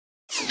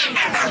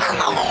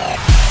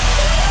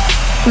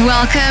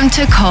Welcome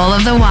to Call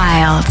of the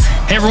Wild.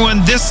 Hey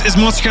everyone, this is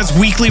Monstercat's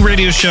weekly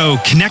radio show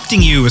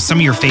connecting you with some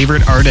of your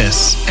favorite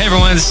artists. Hey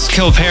everyone, this is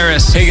Kill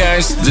Paris. Hey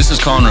guys, this is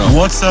Conroe.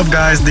 What's up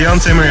guys, Dion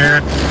Timmer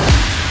here.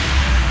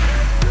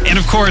 And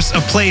of course, a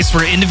place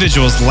where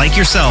individuals like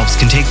yourselves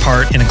can take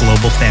part in a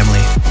global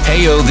family.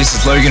 Hey yo, this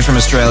is Logan from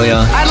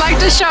Australia. I'd like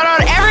to shout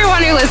out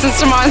everyone who listens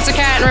to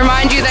Monstercat and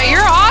remind you that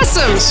you're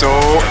awesome. So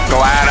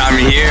glad I'm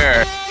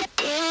here.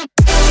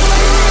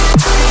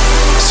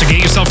 So get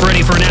yourself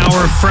ready for an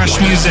hour of fresh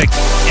music,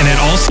 and it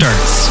all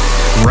starts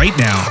right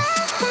now.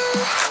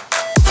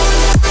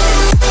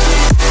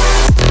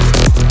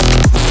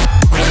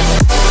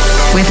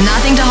 With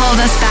nothing to hold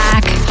us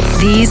back,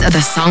 these are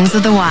the songs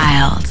of the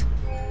wild.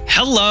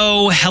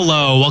 Hello.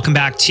 Welcome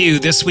back to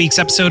this week's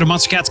episode of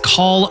Monstercat's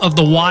Call of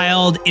the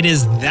Wild. It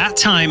is that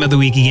time of the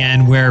week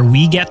again where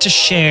we get to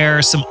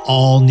share some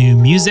all new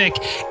music.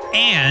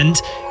 And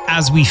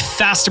as we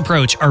fast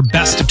approach our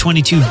best of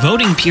 22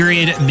 voting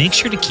period, make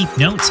sure to keep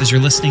notes as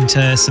you're listening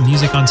to some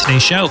music on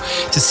today's show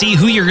to see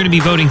who you're going to be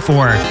voting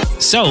for.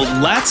 So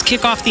let's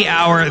kick off the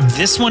hour.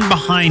 This one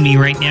behind me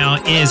right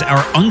now is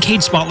our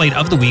Uncaged Spotlight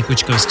of the Week,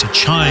 which goes to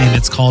Chime.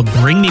 It's called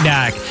Bring Me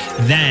Back.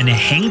 Then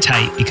hang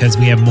tight because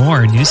we have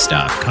more new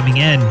stuff coming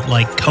in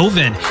like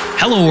Coven,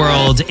 Hello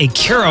World, a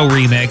Kuro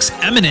remix,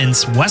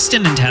 Eminence,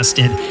 Weston and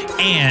Tested,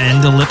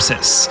 and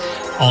Ellipsis.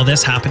 All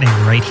this happening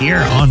right here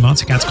on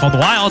Monstercat's Call the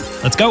Wild.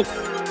 Let's go.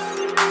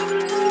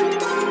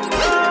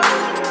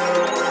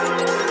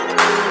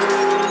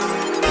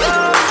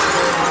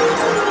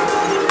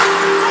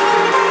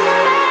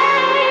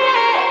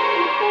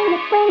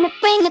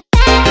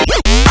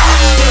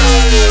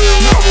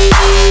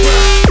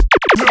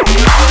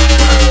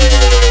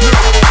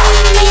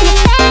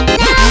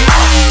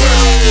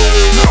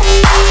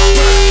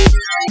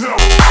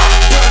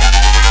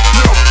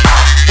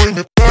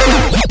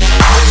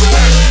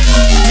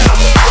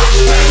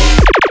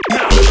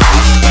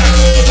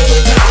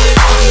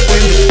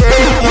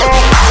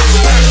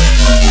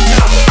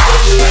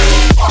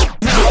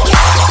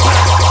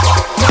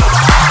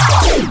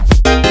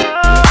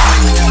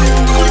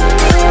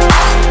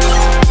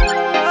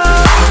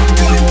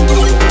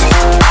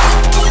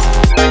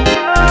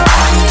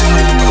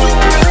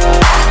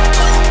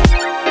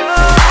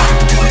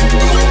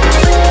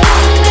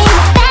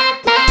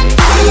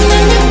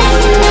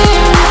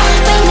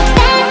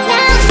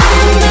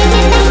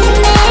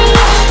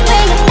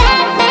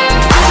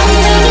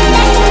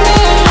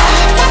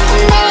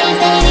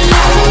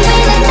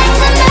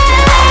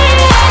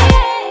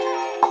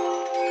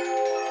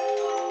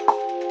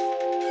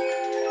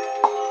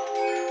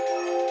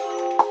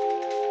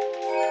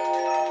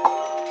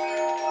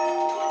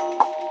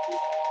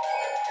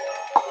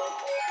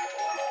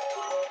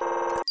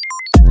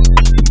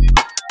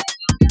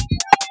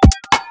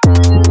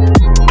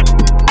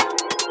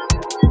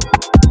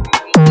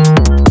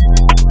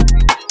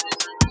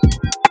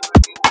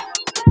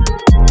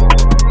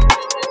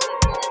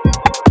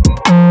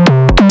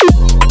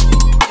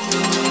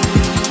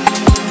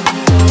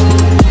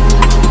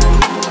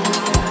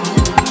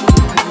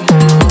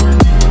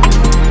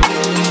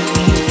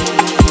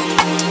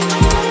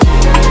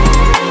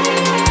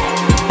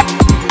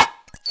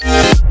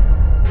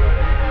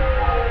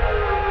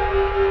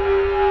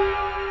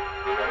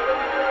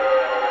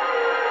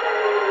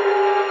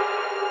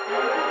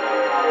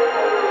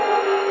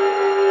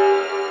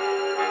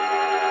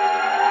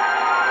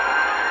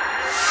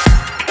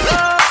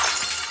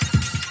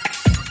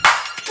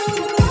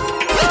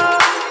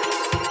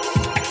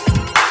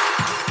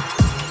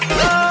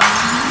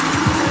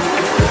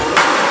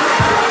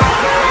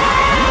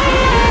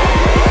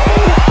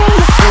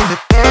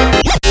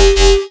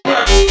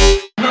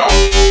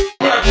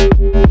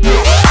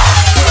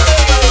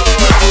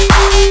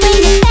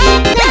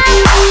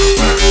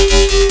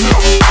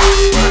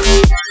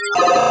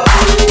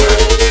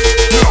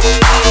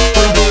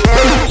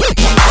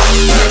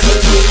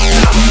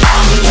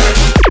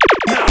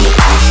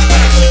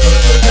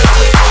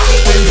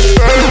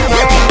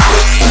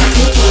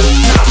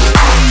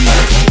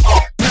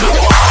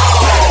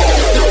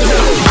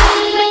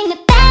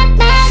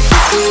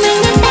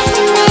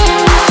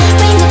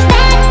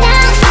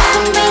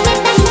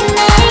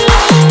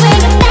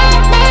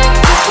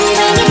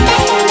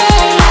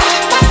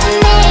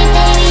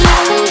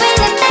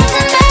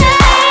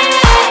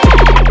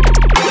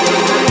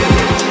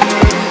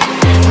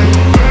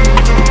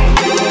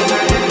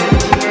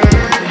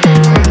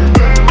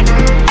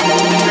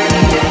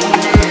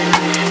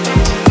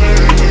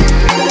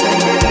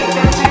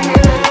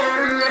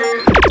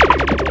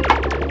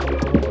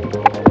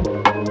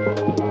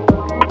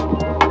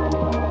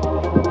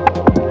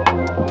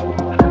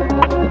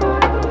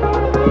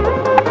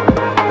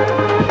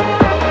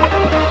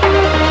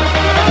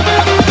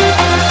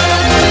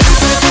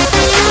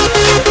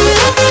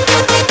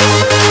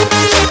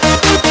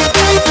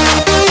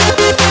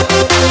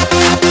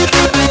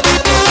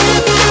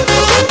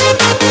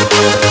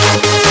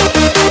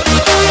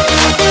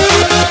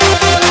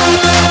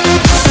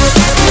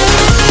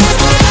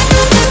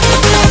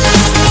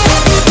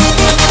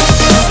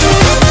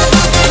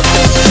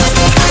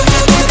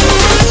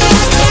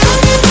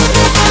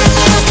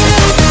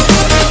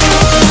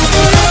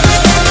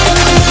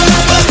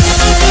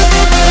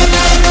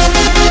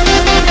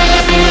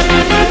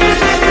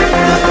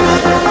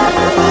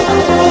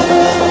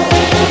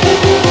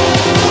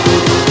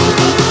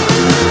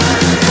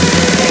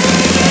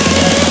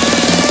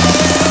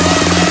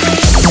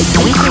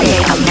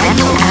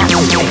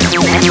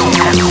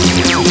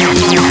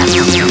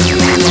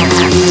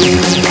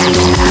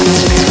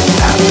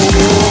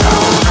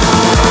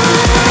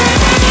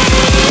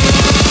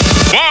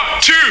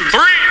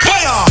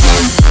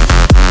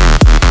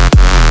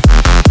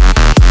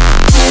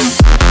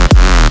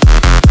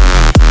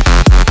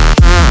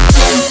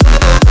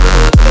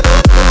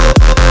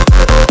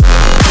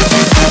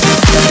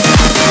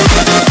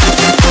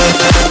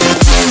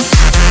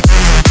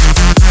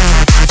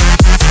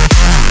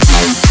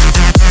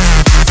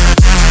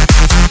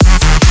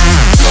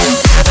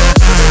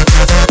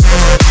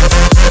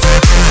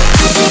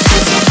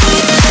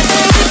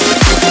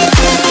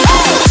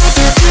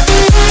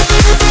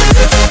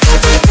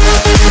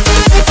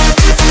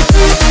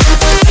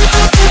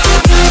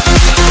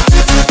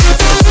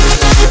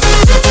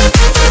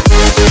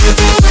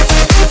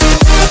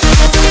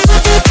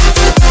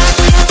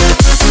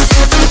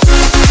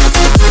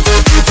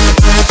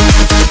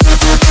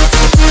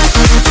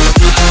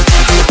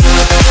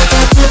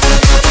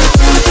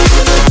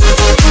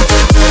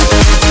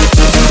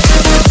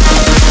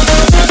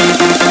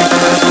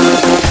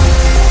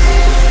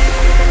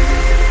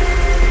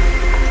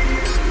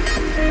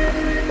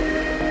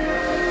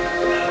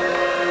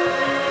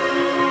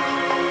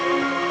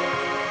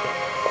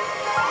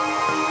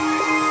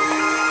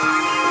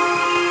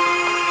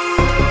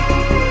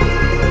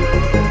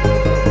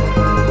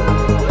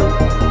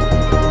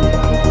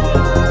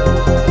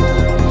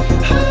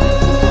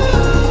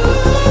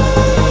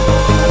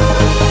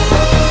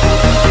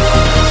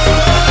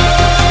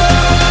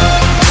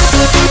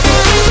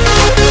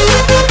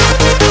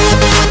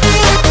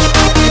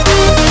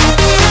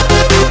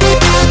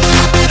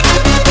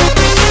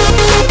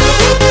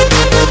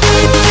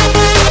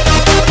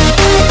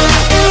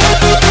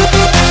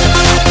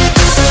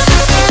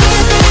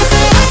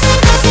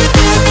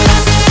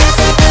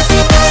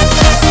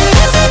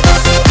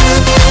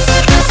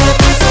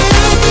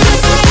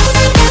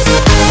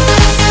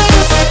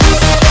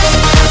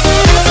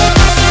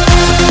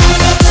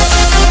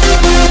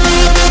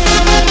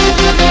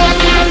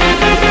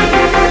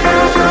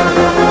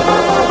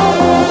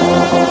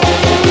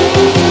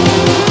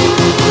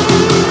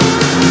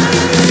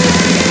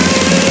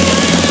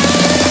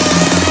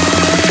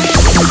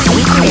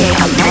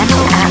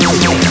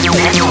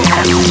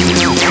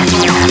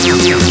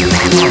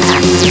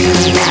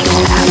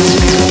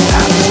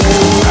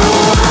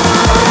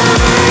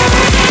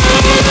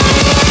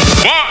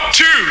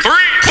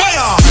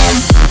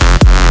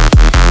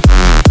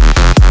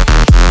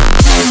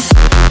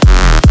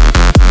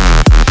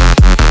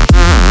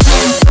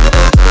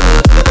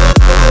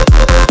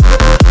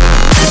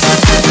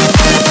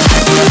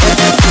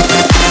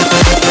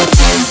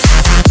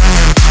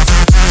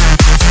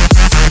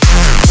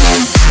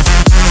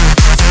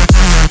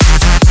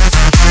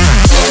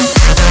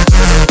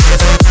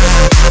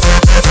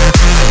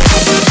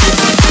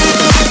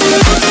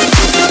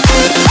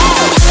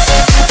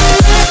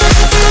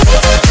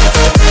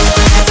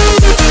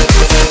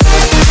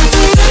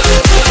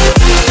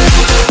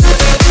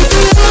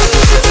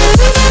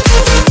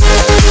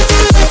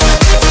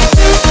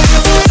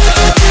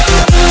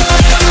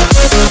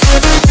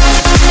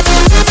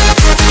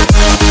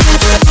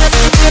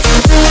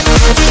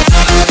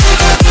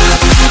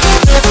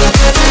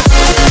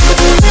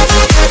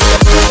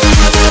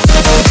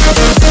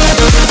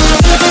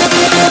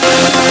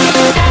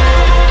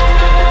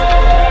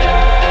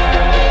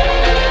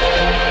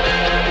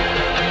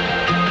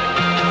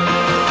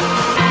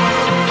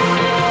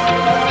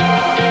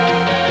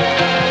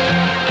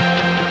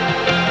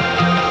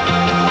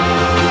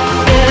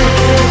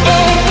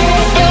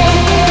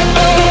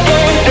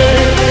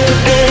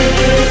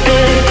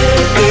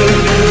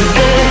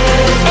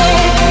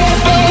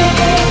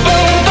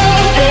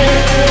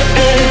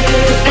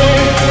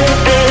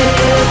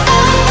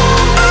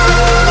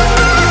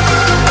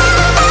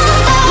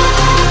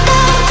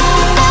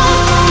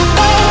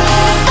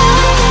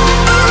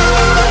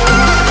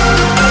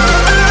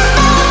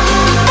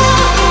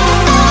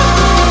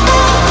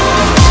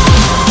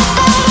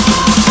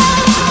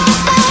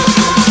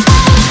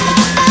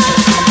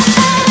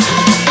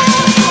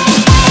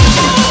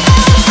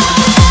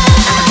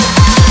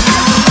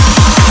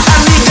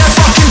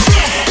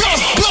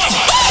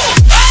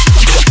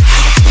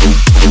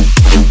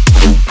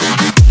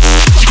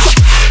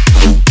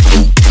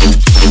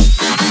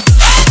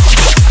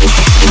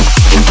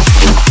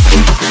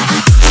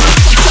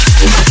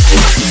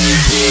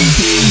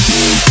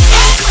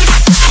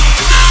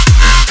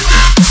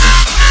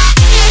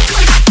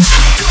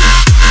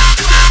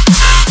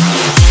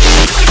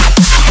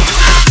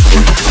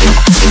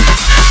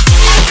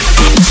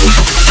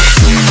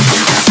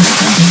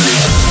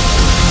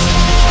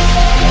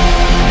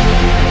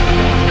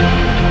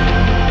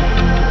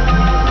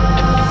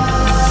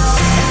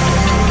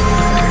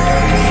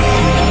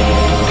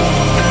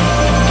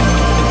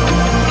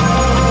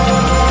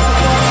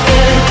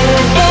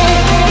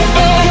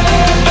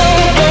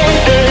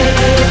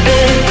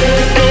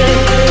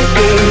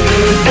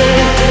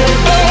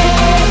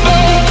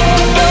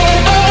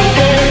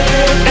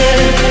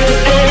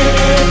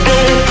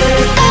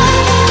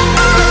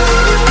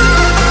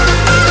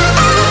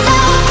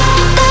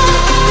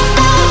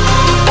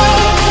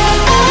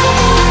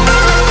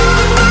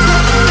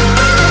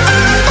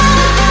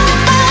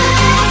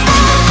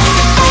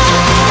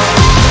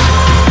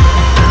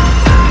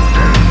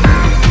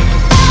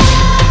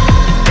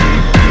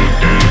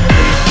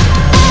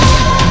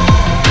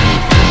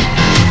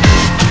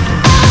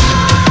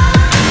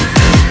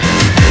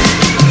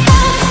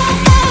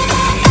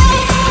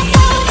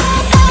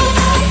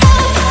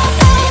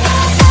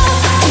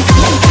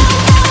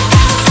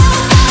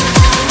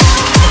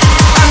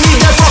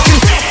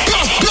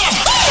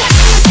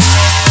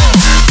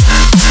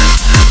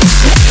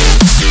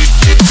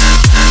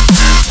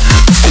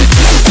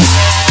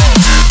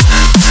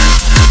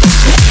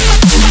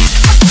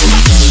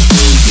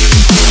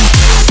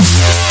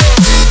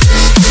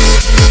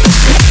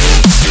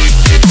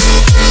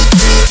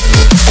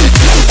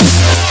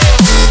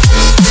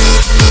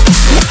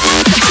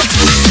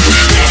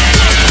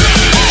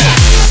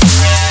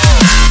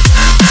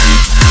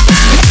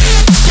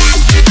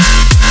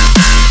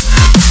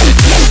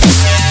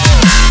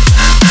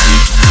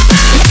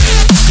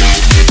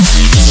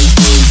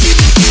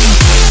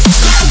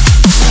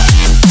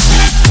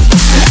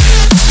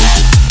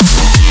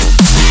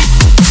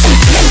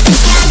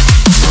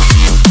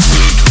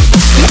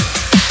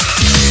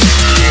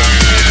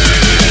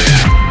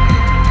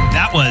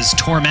 was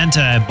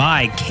Tormenta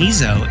by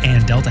Keizo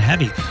and Delta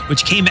Heavy,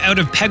 which came out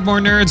of Pegmore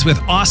Nerds with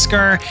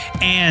Oscar.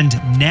 And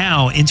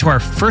now into our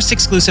first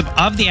exclusive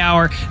of the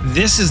hour.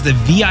 This is the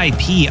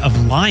VIP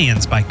of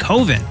Lions by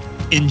Coven.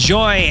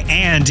 Enjoy,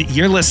 and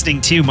you're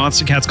listening to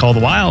Monster Cats Call the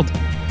Wild.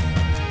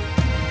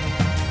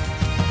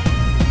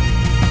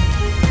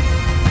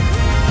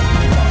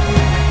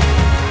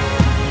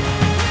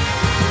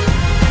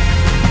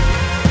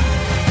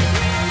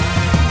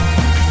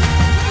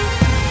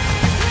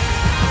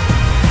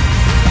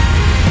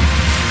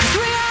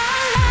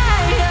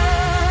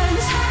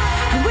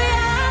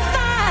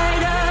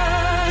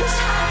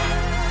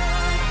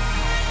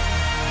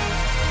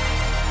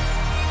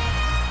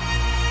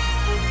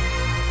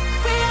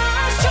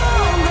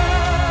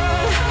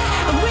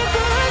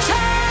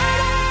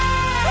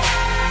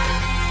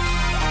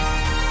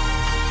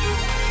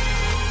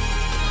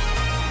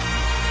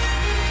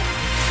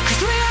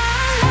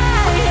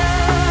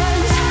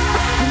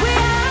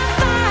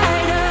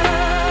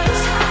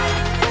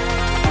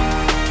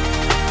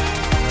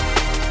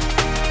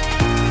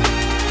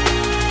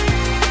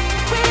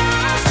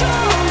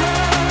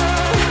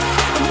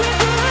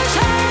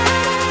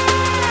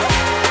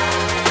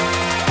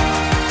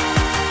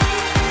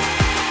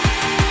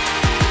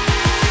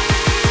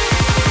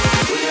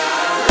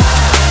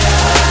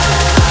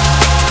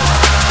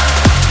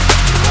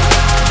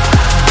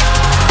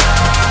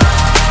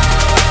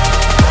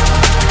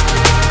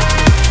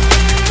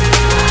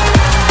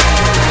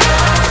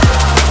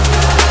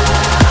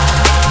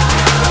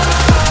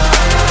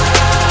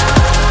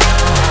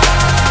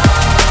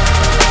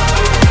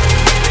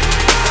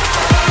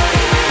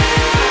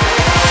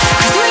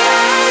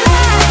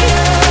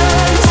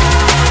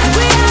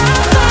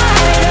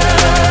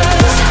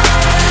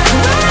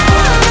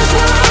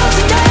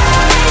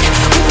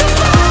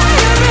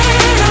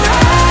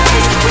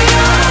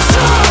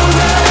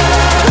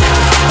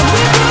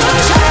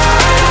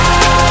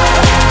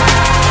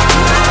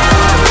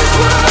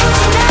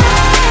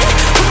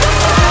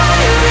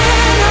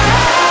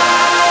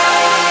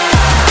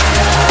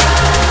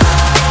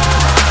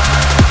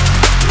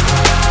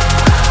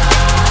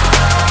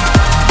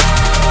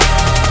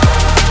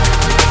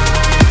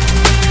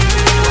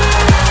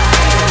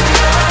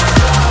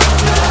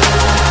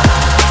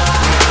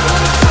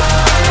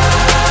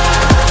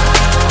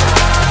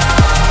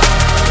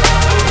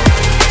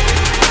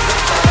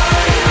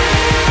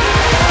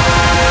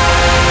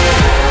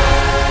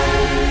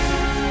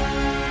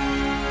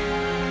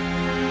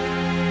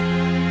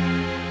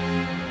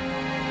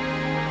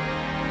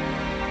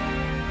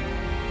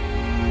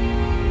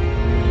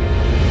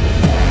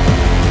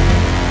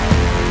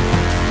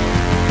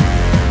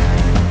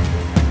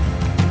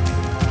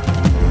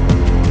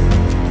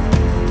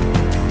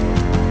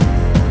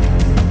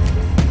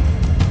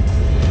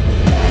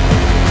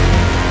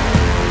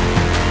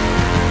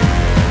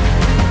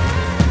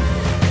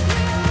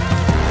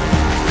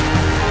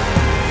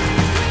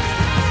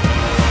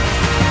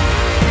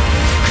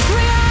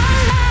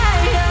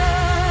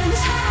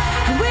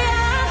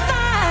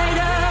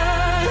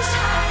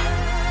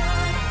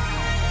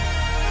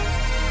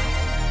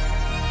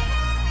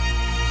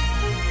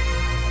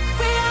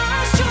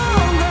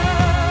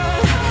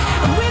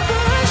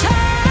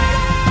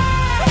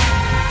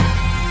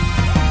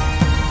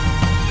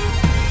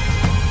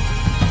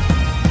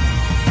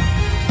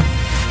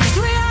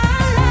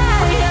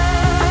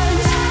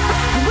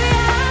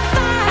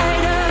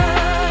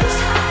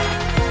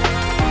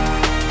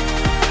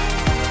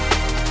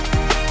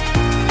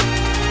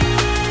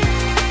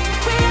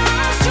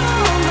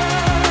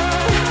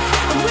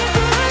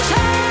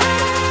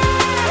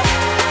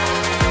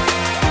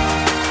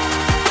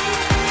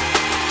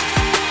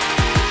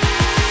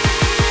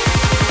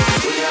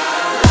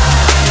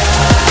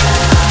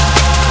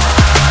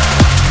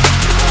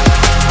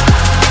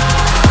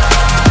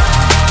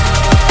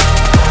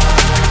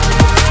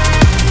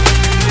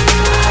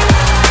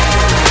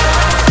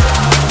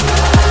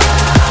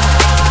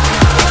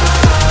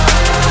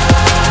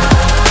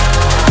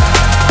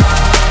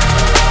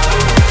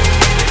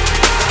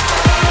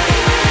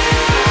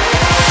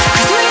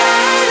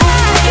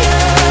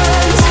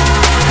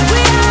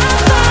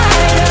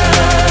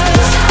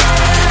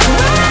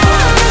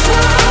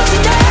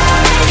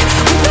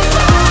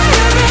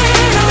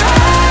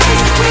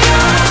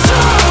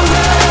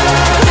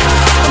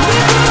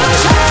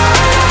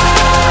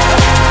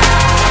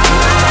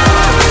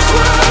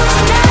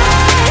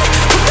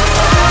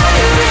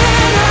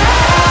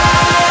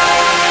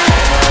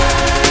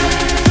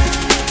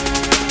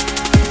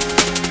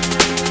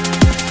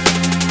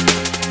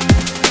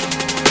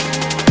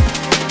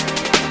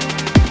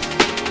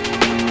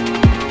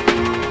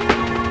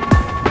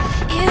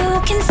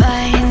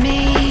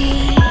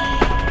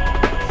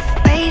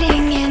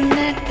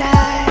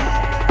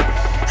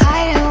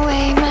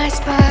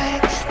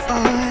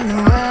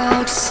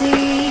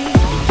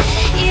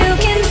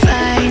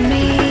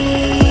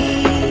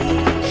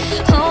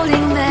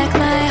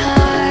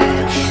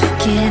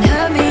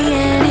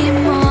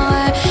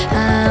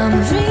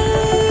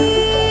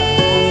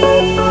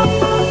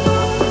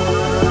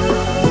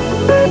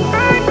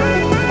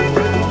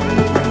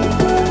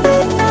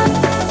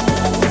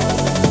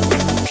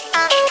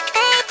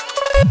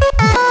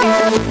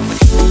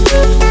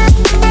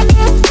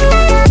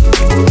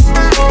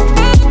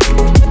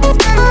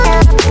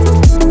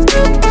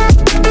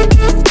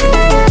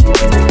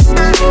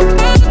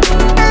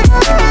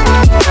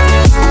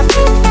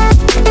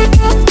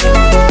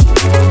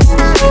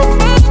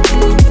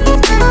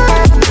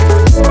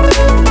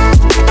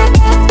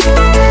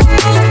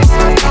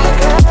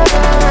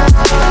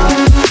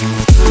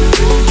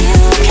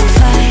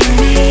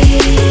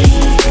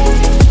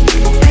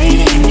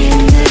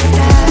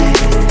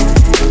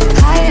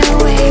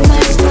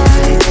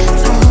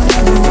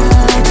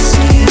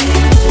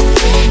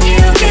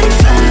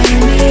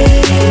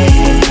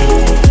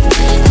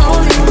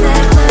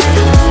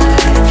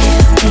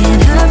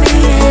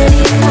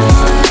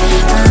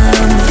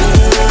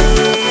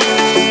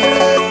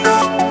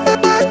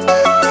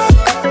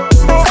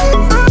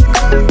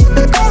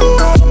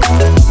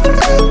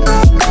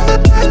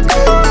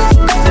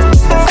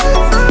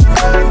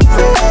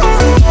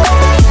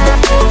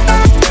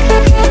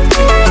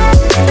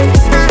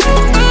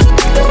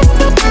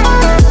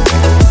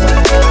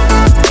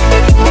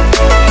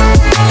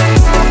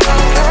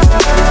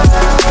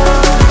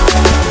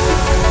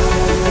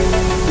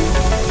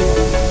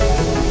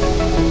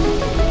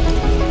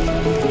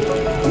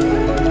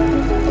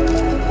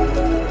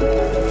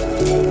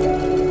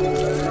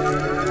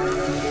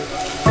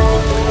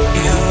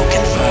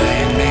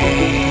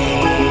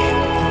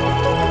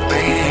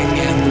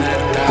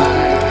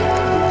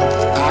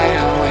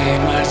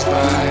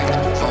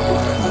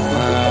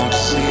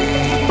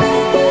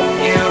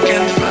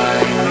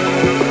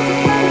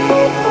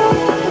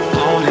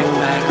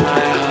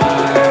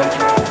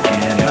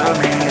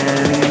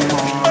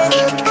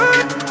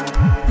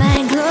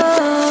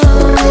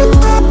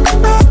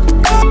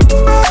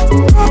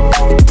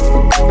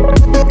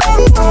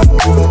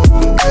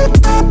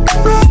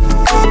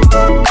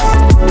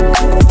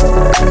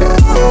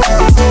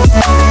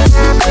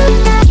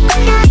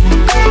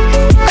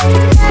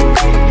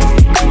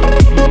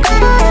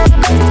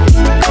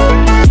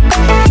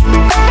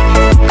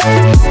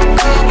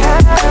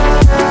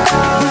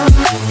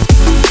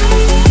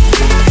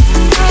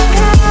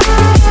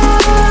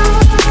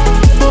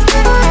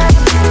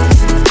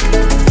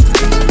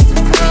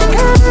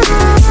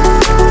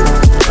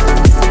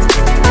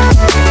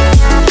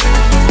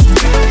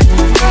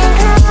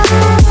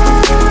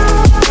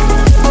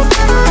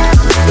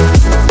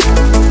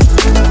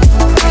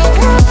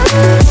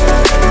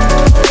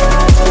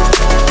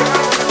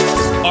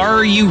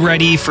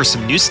 Ready for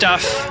some new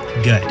stuff?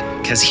 Good,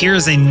 because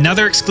here's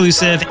another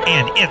exclusive,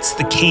 and it's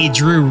the K.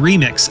 Drew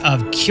remix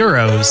of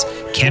Kuro's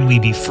Can We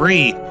Be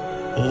Free?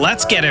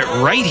 Let's get it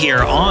right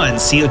here on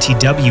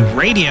COTW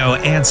Radio,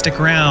 and stick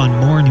around,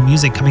 more new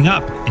music coming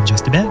up in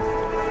just a bit. Well,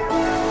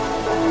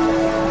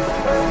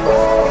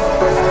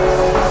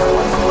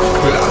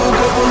 I woke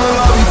up on the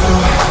lobby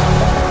floor.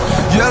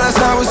 Yeah, last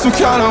night was some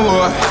kind of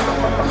war.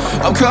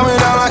 I'm coming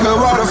down like a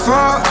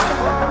waterfall.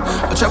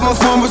 I check my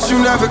phone, but you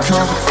never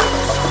call.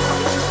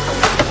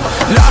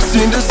 Lost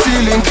in the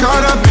ceiling,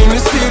 caught up in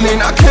this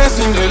feeling, I can't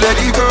seem to let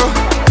it go.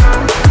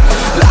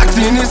 Locked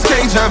in this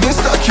cage, I've been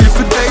stuck here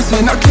for days,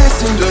 and I can't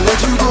seem to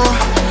let you go.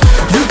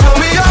 You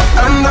pulled me up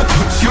and I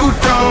put you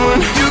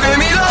down. You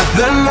gave me love,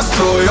 then I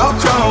stole your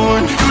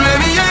crown. You let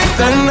me in,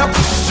 then I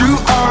pushed you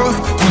out.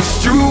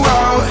 Pushed you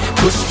out,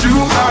 pushed you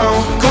out.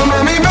 Come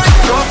let me back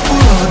up for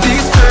all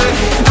these pain.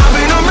 I've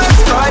been a mess,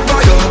 tied by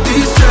all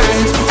these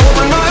chains.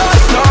 Open my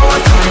eyes, now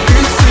I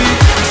finally see.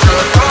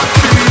 Shut up,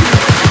 key.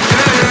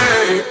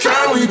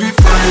 Can we be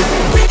free?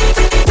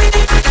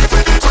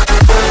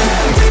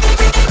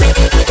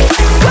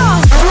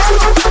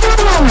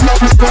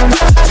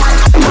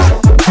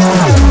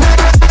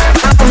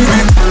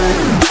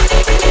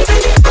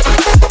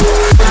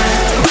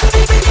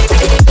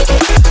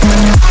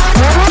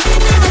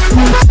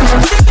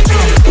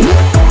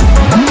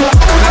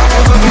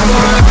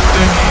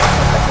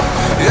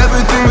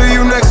 Everything but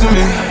you next to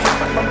me.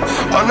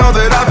 I know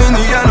that I've been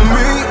the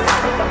enemy,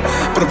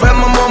 but I've had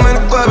my moment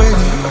of clarity.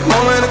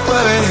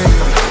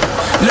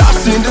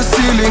 Lost in the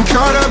ceiling,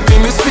 caught up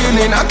in this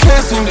feeling, I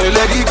can't seem to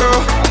let it go.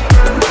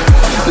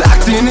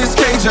 Locked in this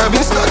cage, I've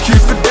been stuck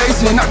here for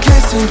days, and I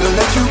can't seem to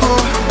let you go.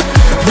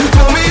 You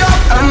pulled me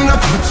up and I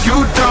put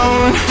you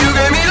down. You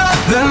gave me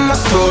love, then I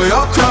stole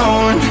your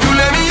crown. You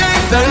let me in,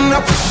 then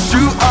I pushed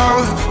you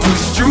out.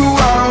 Pushed you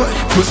out,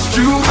 pushed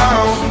you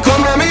out.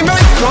 Come let me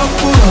back up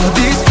for all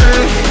these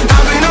pain.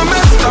 I've been a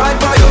mess, tied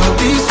by all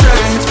these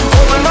chains.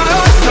 Open my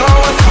eyes, now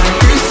I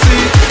finally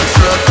see.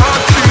 Shut up,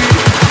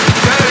 please.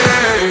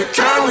 Yeah,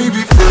 can we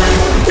be free?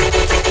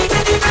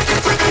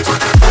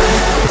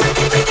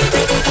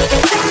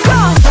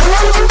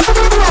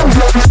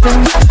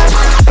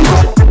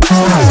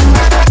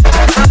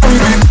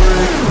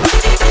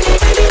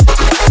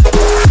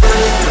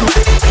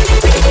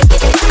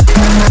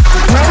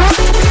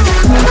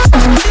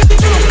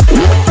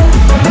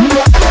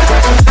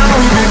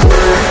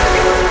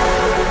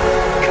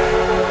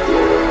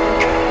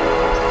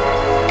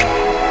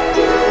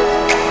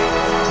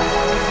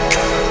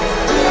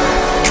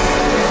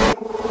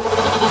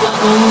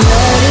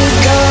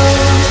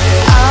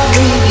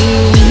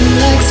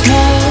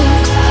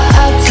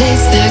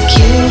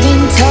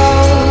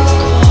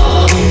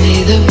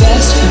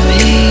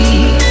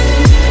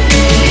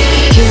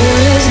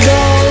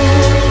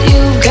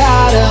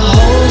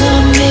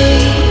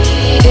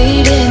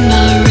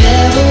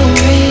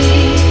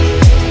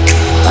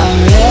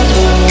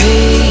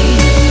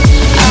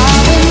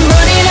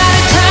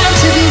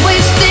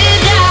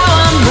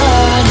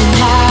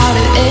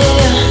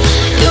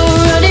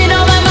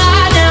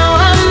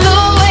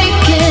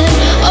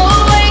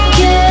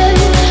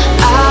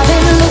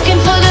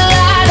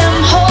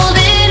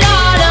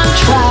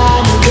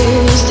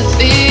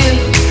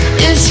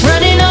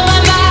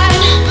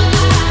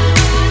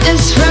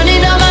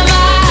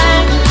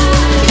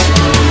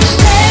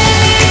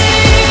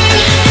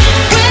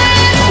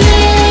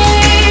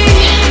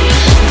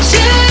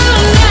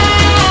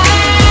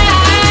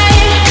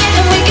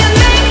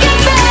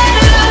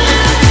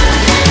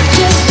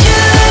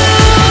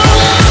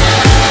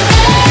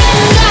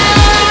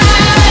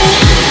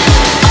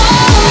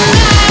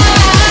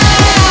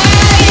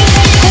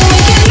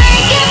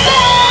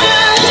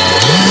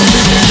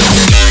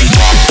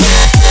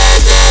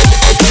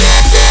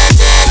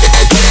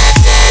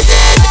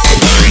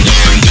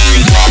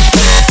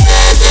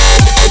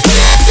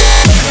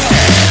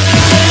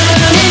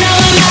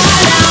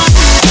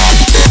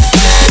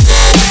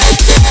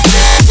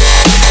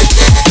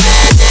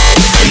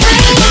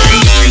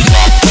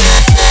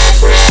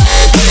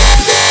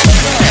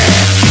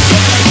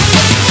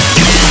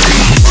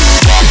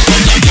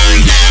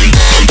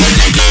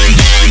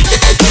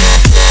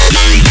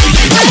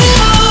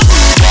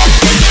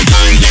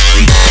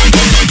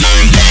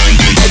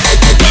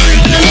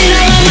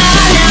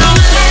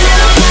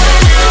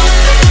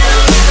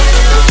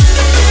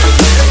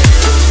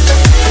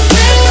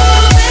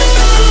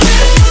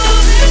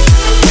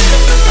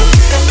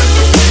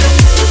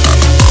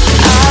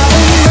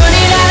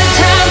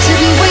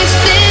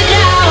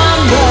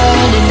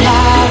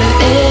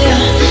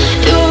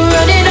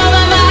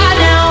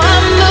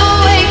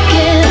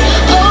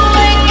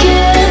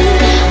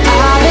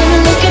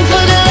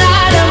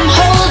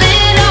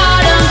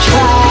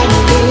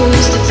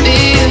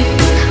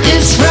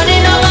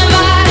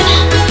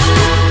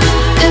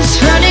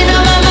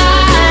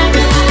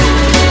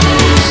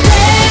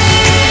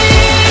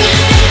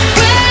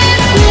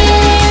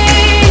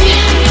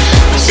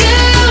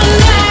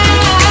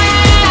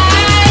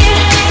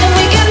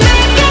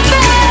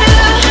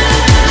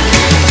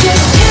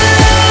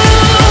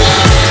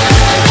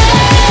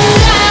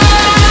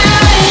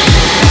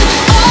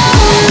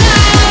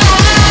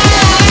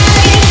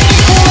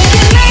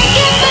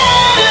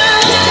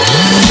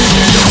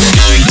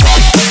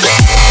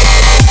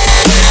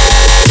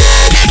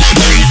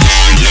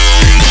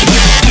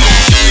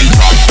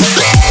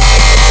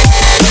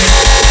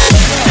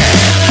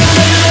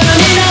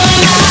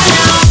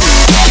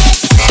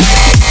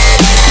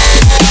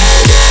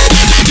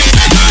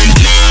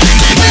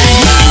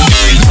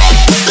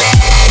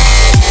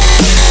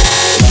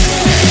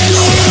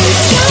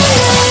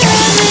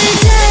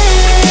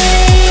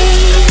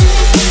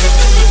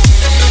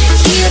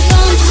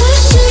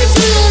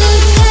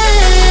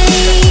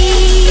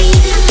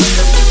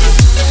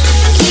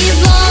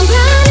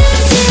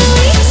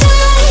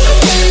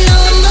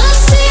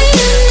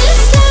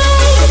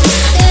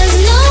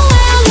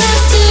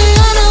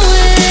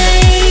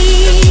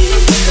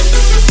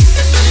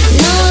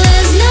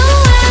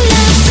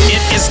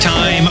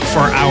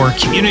 our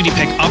community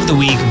pick of the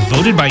week,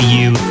 voted by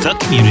you, the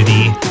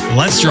community.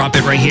 Let's drop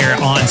it right here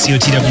on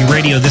COTW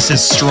Radio. This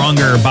is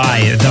Stronger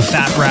by The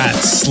Fat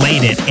Rats,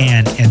 Slade It,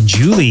 and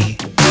Julie.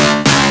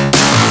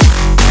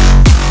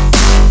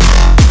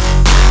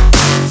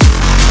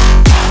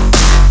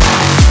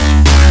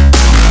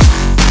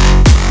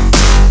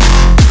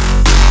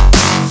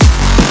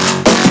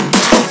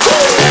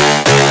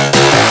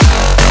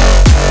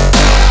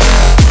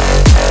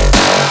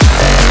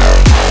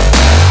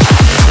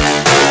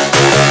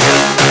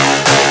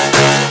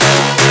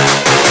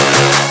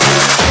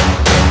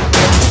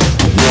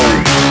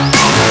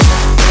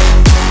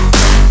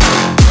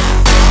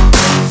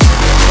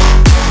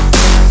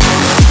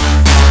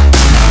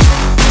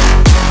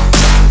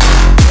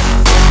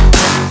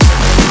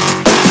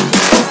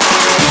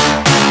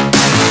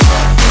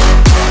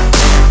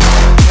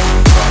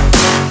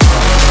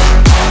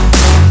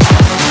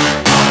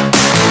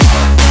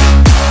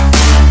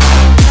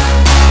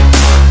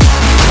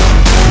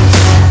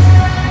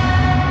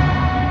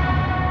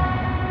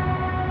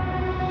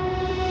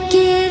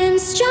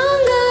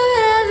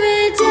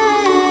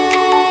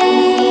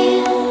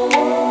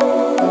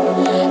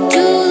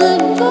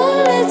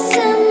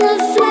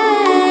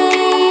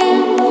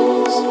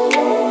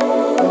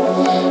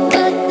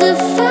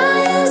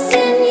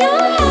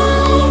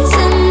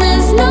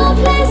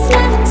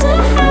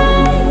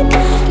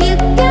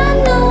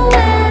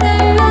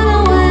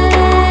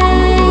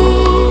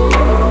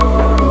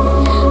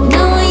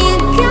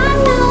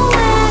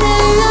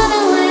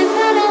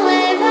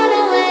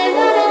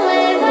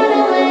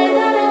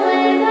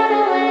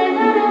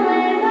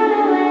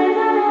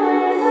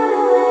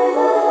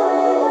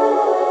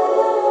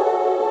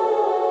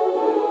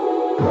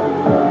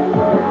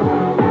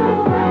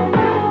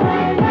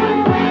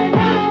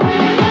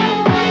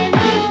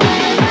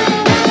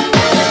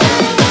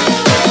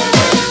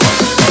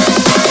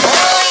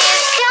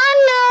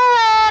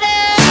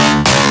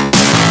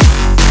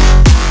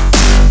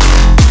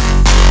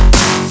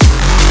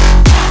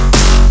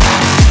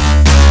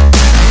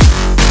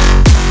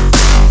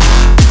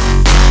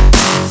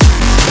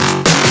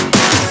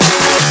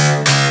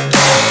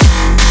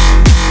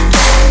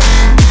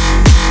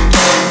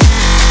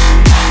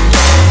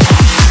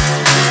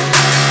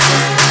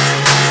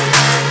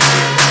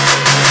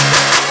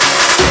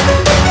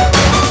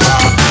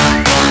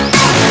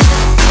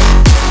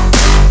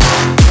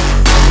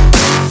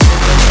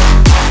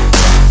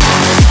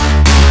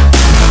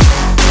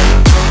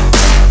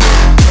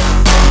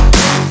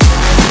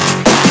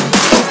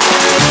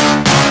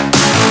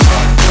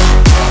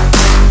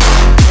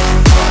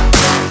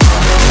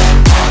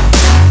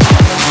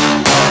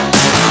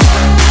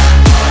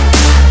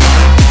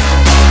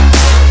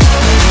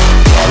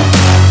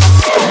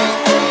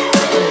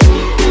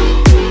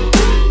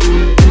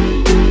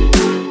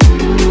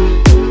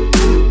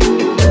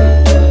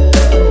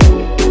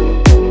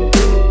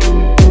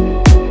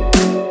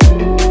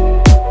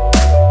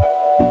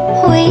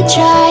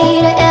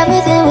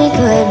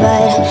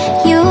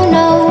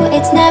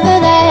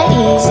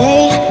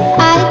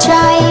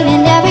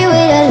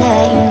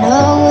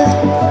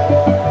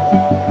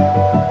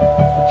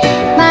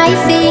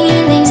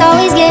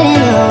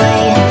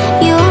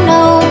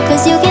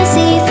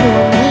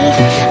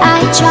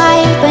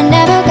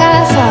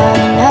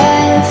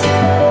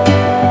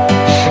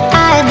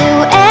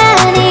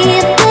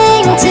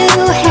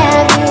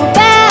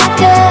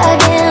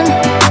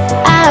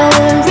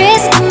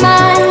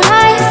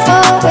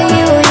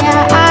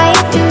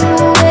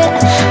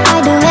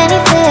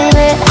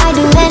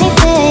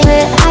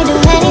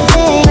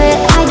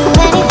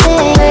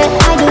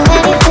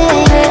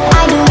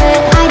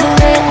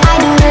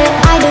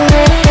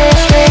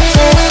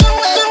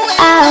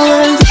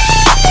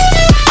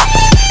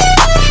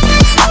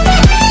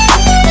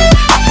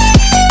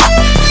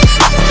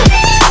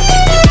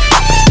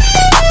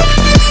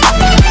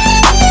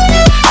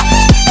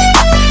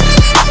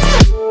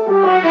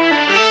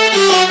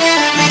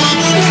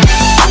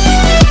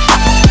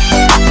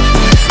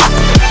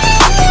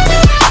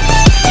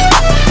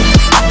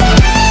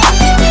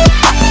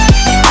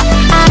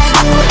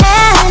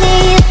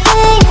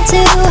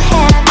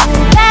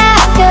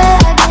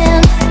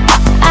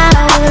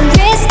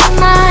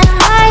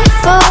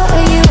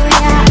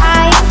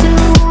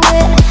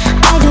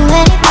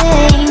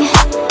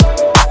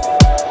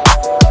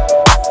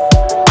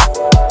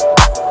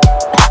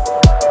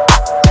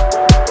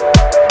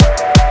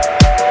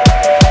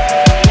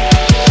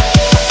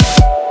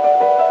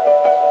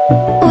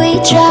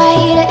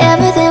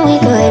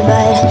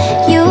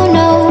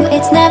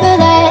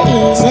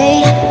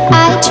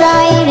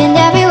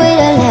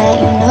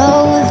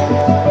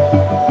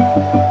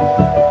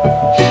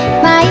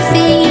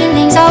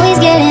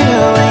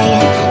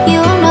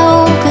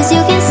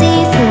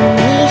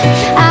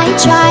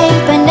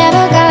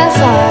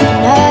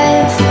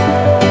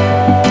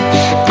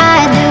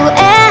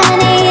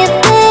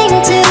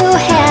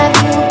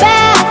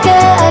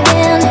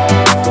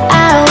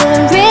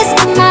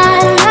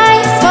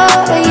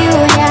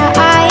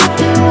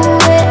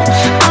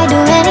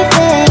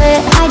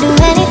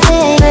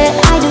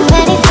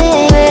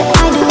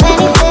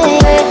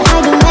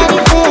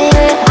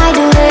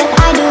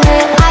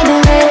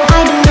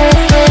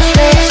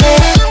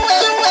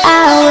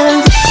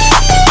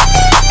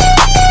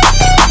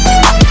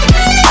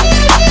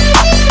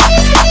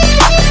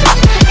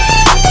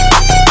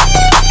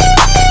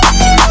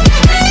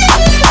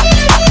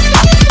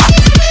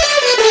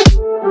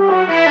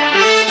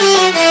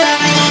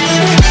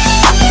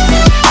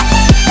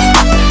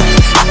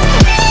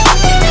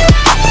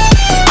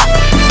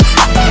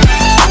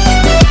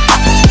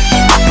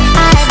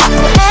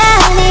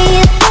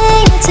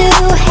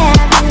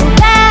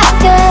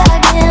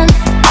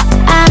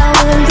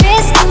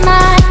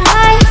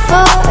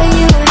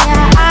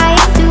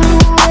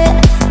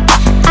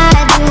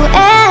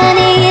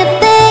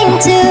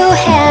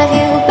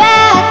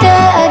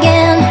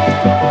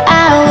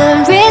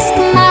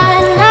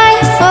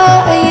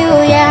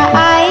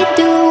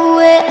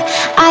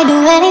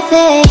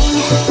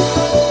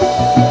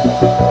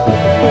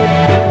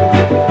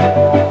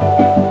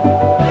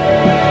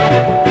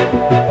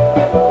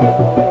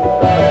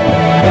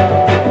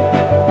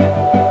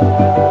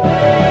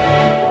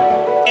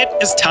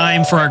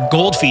 for our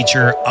gold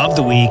feature of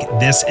the week,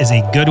 this is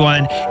a good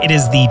one. It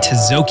is the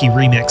Tizoki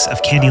remix of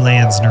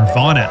Candyland's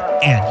Nirvana,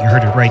 and you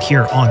heard it right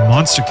here on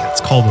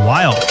Monstercat's Call the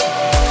Wild.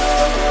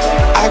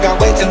 I got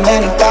way too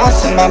many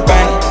thoughts in my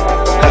brain,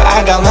 but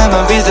I got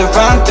memories that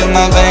run through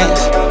my veins.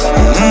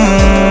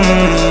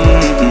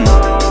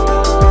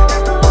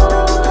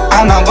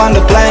 I'm not one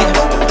to blame,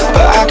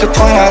 but I could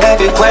point out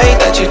every way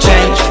that you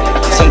change.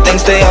 Some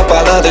things stay up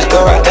while others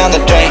go right down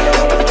the drain,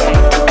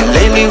 and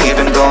lately we've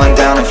been going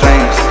down in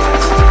flames.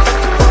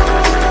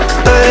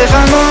 But if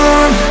I'm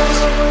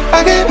honest,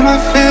 I get my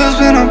feels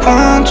when I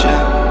want you.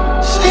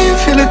 Say you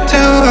feel it too,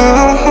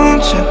 I'll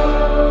haunt you.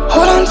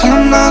 Hold on till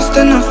I'm lost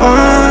in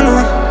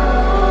Nirvana.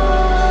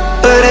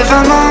 But if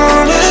I'm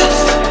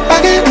honest,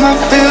 I get my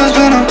feels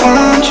when I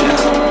want you.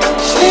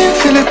 Say you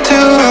feel it too,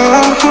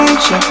 I'll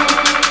haunt you.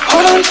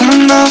 Hold on till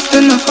I'm lost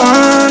in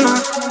Nirvana.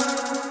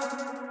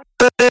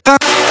 But if I'm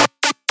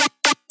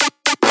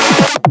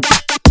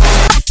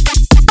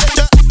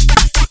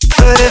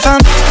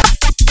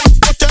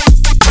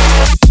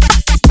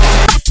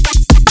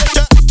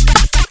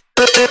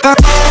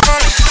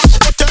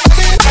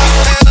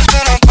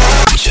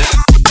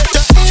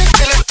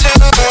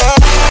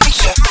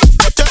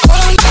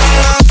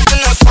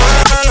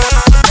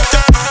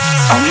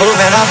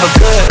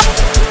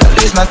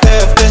my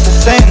therapist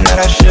is saying that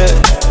I should.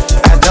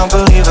 I don't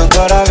believe it,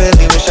 but I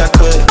really wish I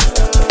could.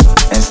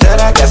 Instead,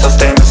 I guess I'll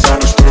stay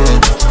misunderstood.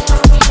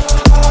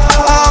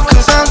 Oh,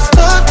 cause I'm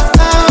stuck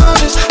now,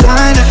 just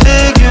trying to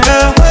figure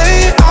a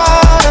way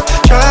out.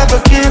 Try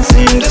but can't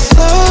seem to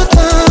slow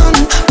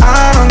down.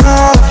 I don't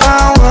know if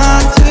I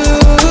want to.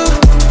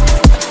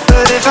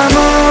 But if I'm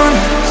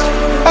honest,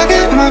 I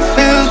get my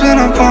feels when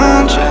I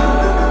want you.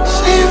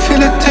 Say you feel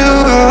it too,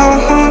 I'll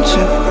haunt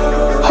you.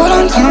 Hold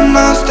on till I'm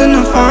lost in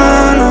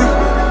Nirvana.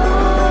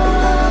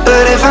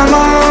 But if I'm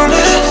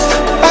honest,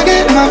 I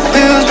get my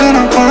feels when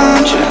I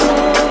want you.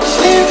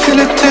 Say you feel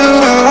it too,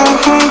 I'll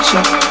haunt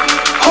you.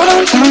 Hold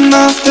on till I'm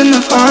lost in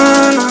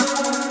Nirvana.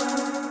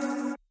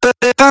 But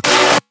if I'm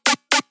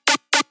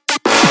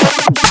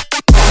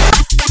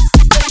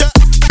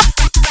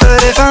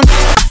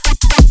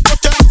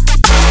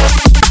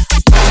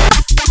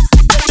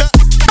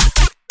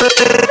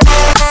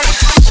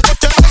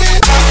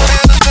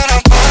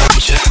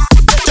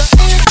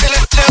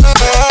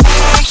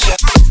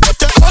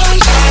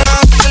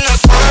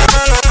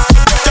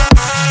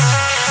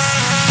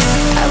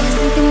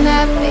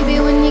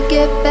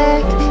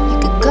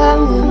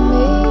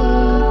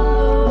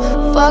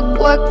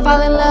work,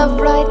 fall in love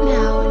right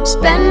now and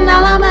spend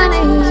all our money.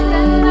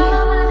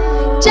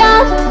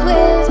 Jump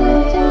with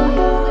me.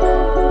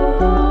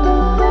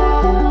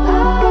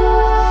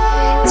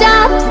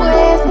 Jump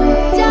with me.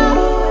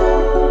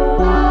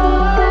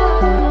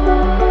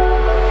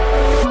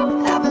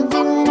 I've been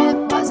feeling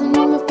it buzzing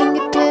in my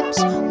fingertips.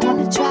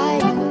 Wanna try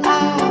you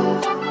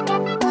out.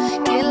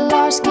 Get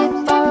lost, get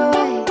far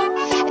away,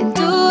 and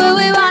do what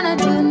we wanna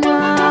do now.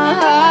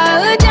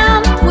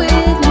 Jump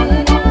with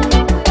me.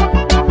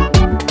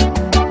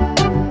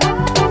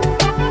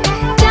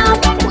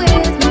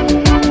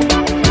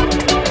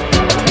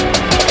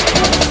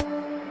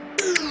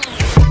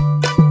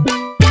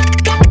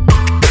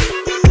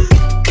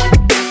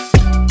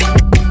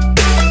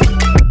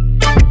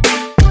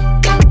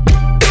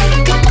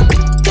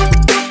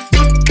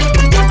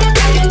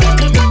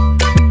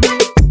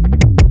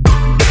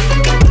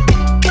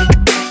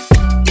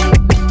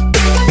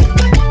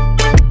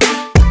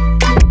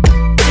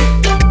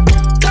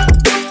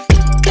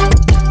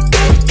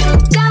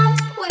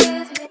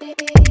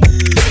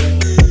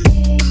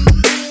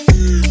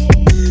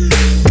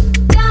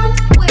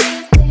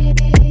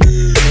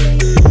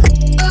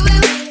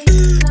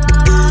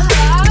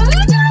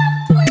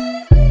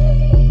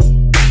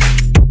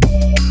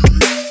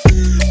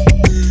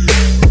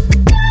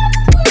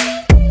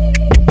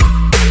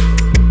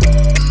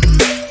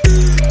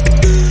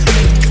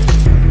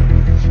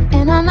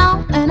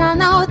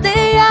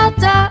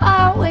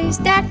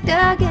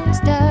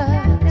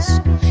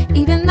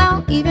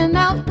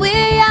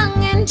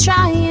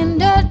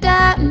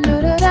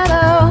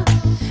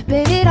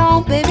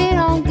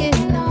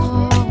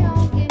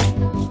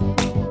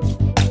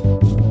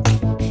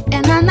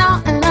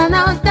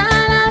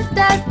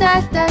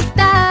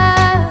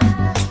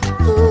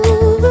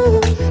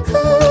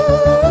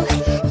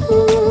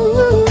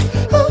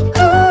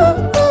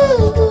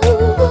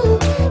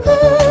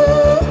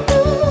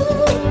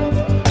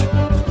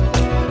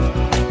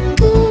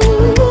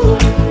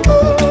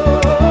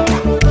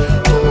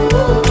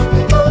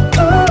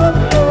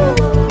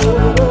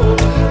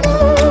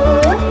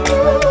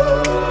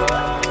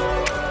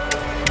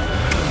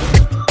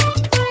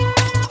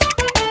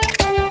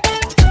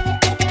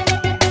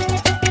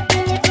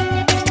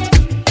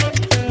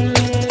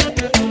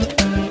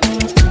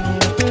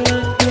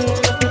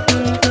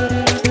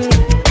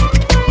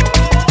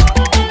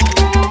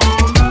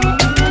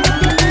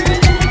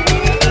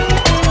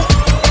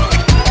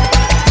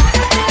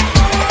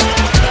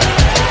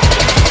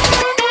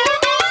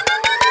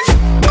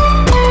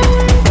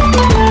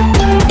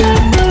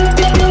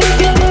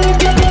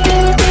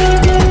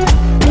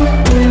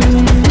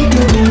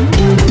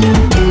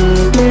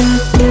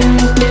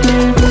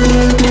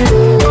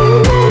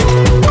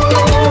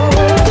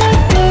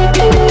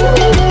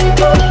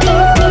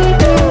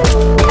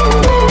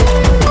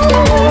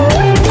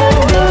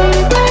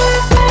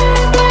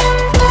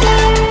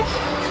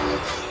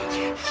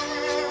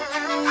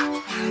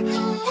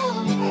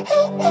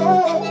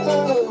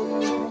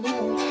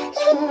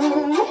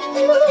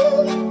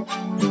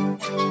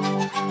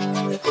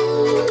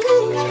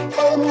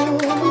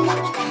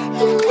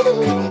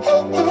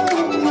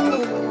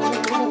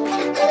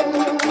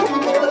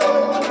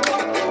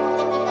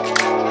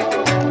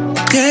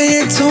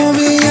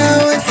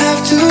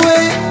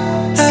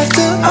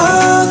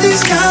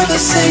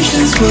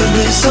 would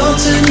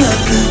result in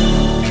nothing.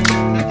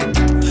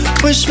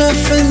 Wish my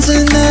friends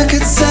and I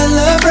could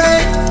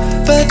celebrate,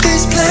 but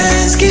these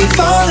plans keep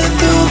falling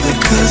through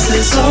because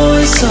there's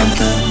always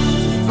something.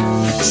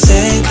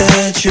 Say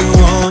that you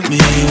want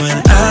me when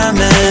I'm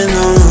in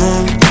the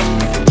room,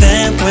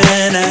 then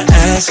when I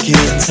ask you,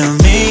 tell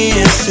me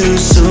it's too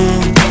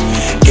soon.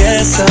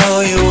 Guess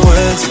all your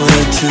words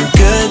were too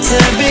good to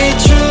be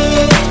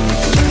true.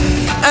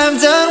 I'm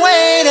done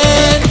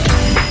waiting,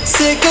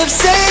 sick of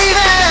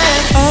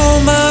saving all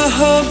my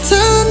hope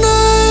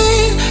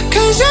tonight,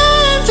 'cause your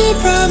empty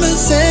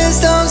promises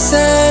don't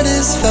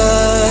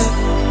satisfy.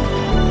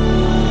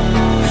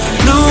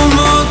 No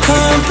more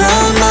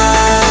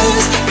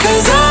compromise,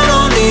 'cause I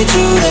don't need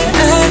you to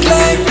act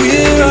like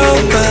we're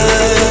alright.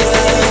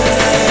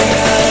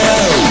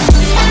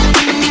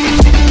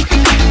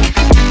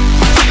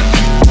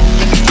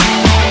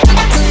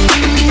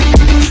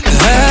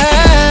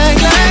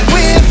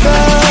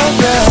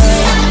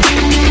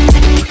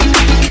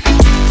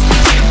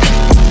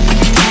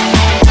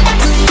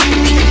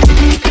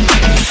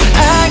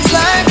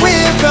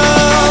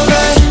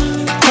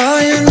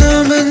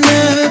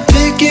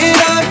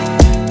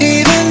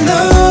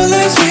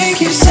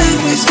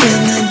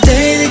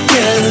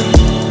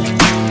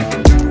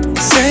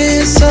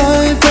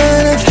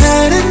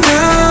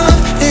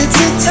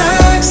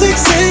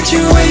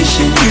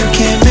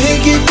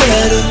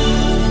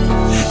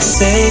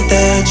 Say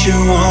that you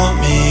want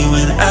me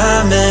when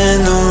I'm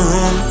in the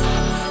room,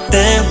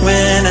 then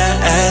when I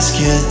ask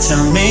you,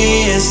 tell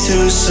me it's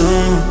too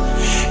soon.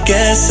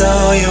 Guess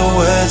all your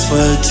words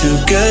were too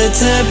good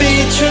to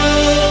be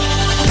true.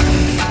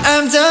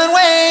 I'm done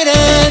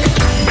waiting,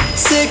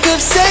 sick of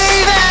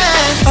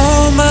saving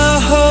all my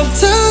hope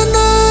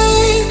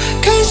tonight,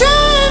 'cause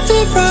your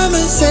empty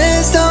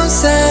promises don't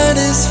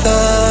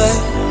satisfy.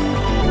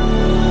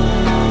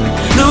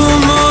 No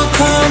more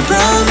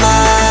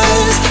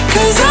compromise,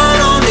 'cause I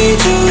don't need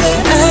you to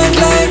act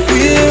like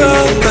we're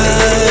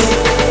alright.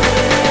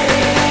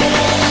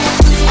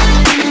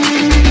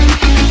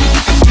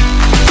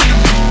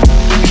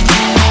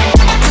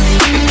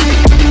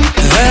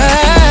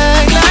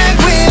 Act like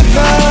we're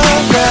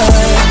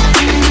alright.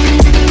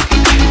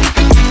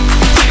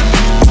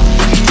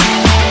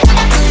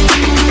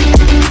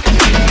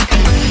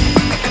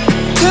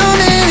 Too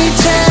many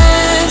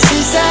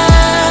chances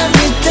at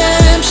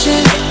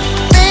redemption.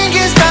 Think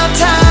it's about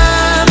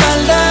time I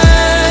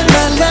learned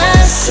my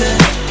lesson.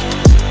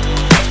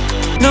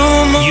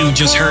 No more. You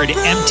just heard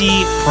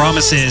Empty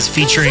Promises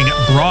featuring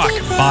Brock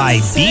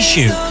by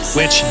Bishu,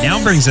 which now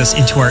brings us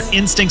into our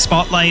Instinct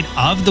Spotlight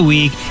of the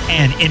week,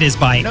 and it is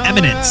by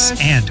Eminence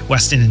and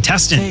Weston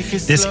Intestine.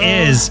 This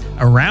is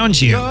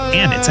Around You,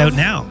 and it's out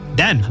now.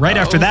 Then, right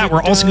after that,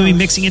 we're also going to be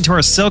mixing into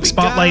our Silk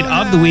Spotlight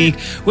of the week,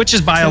 which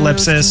is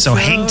Biolipsis, so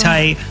hang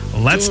tight.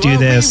 Let's do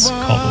this.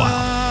 Called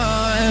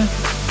Wild.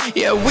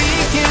 Yeah, we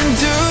can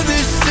do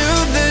this to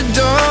the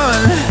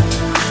dawn,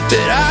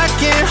 but I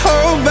can't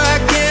hold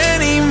back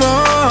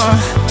anymore.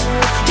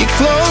 Your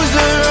clothes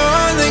are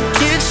on the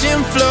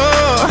kitchen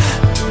floor,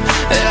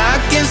 and I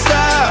can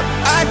stop.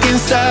 I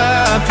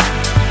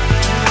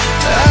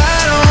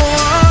don't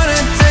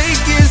wanna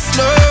take it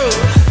slow,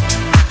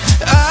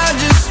 I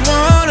just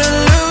wanna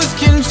lose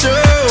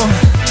control.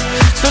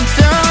 So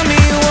tell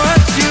me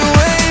what you're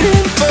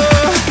waiting for,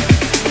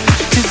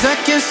 'cause I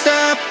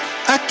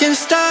can't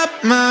stop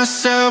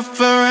myself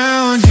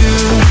around you.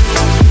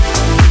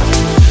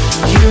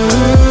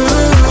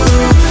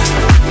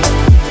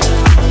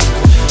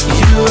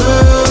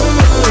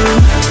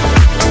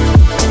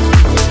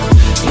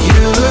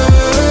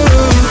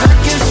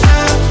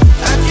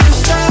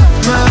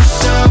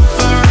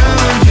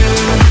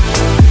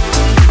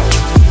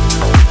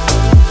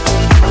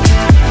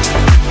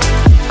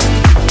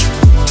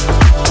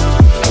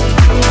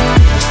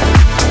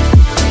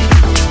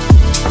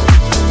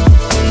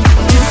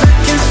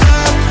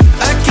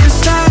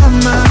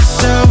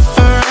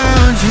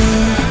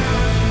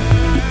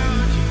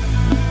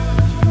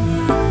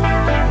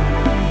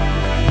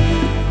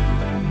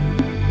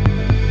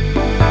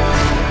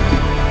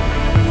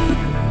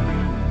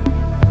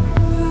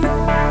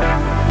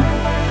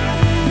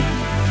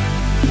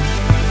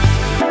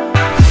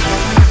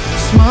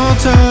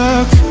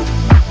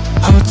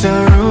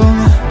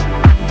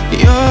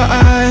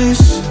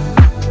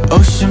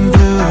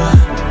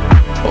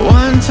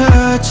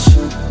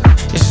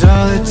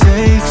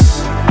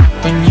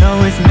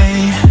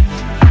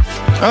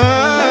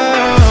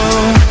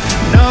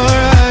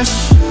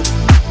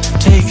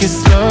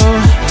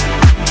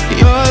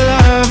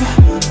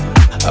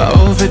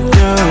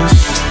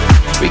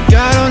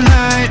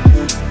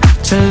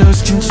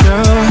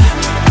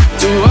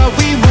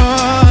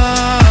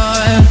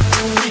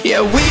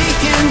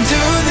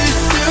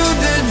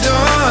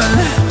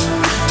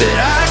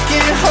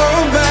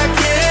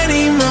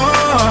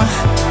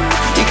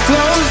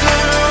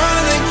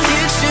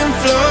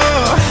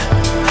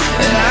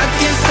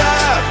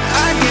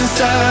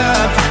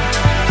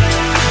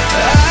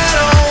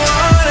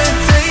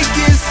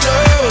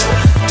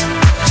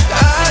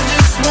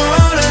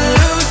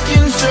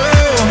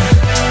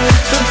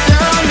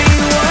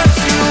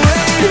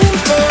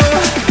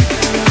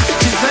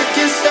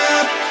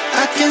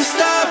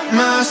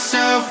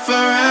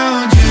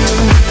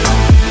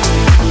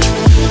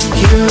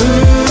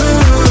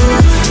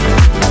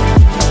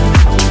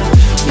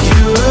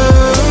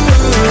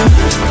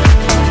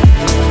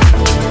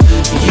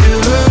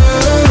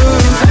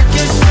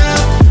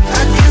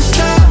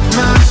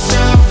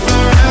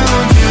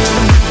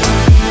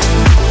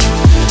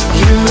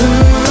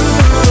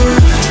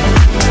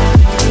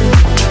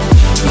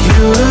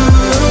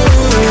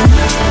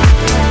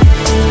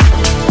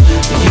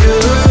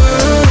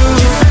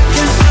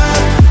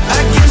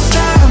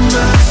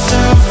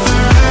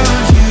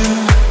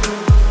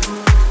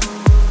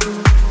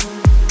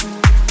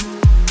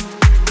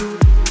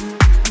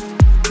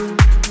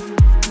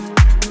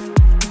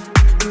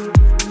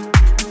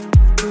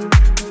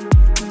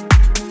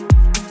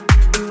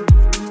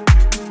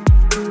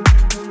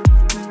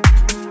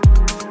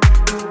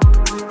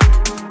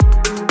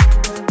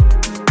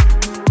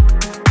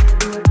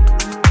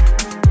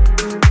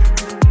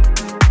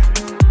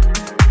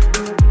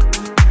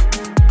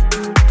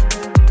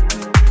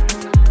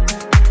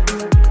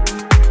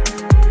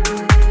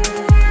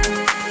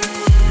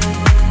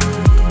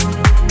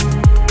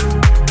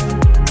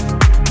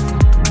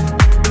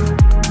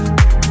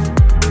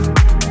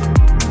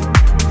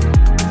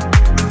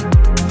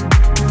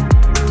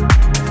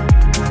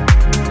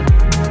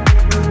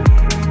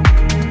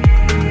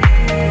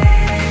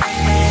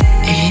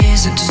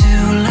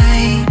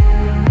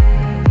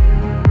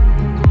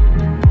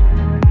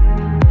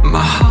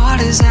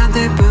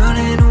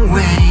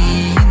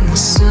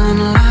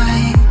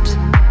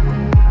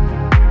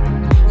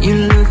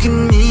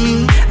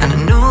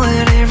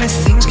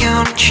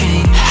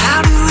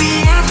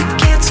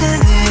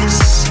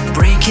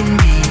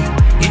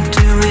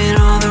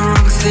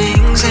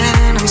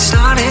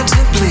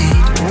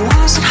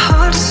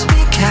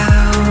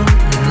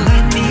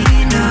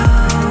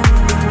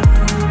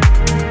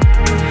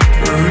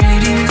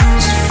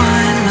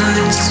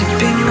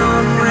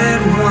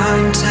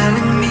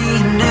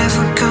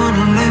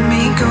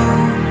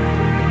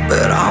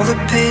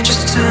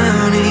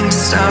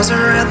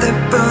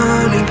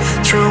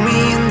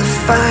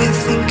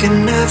 think I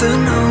never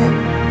know.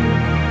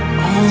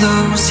 All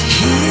those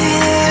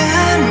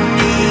hidden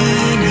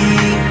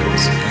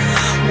meanings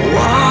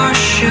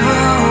wash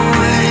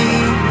away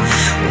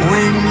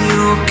when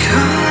your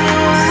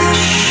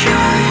colors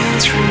shine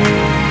through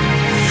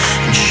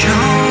and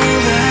show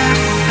their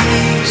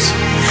face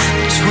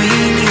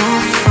between your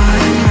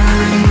fine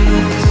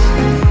lines.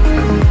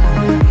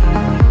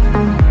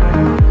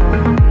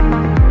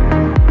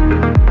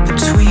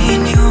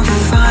 Between your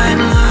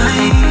fine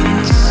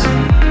lines.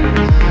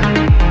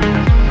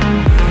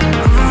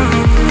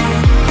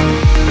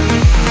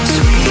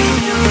 Between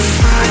your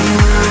fine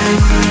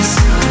lines.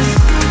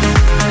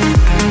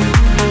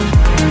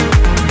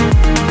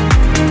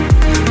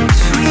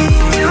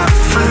 Between your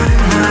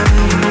fine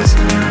lines.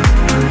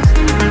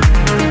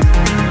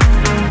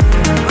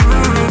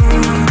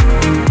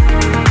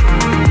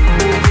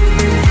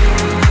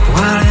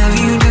 What have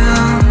you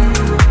done?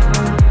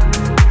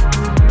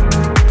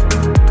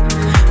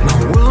 My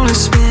world is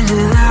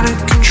spinning out of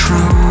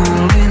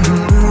control in the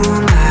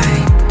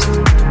moonlight.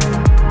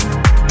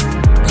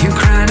 You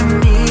cry to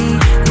me,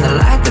 and the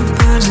light that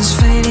burns is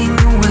fading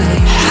away.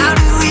 How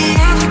do we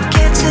ever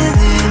get to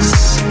this?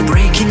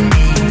 Breaking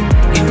me,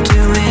 you're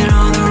doing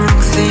all the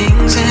wrong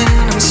things, and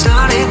I'm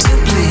starting to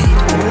bleed.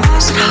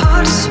 Was it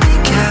hard to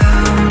speak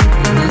out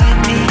and let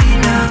me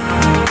know?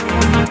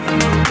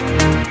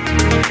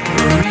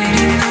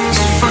 Reading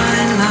those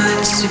fine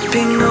lines,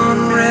 sipping on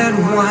red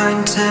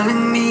wine,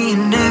 telling me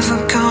you're never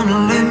gonna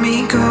let me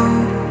go.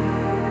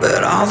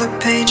 But all the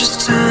pages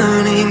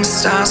turning,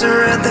 stars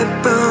are at their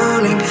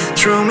burning.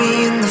 Throw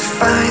me in the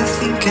fire,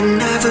 think I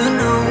never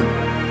know.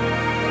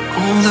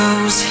 All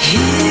those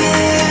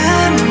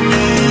hidden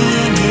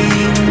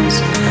meanings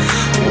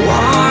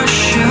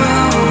wash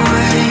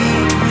away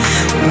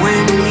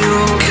when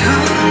your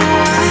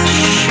colors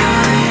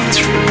shine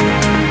through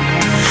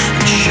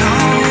and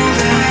show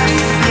their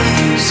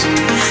face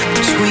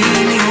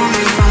between your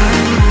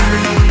fine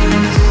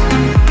lines.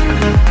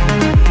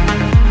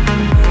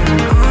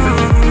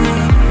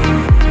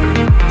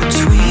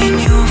 Between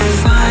your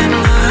fine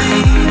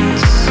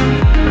lines.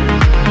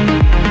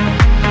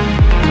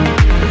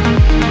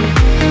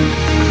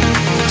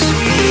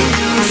 Between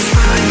your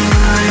fine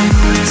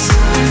lines.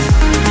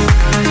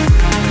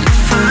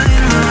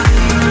 Fine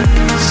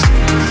lines.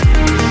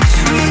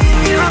 Between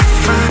your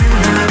fine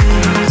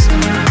lines.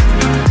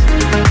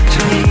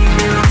 Between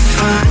your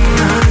fine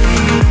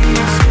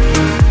lines.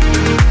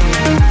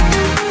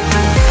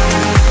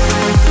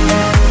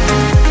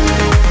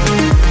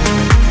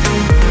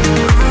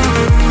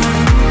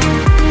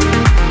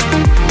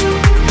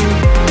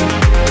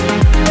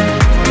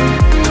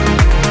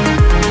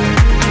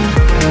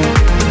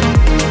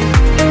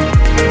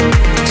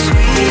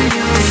 Between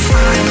your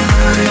fine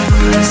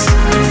lines.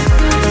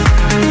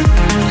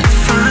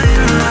 Fine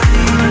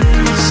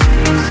lines.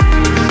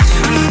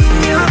 Between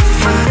your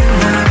fine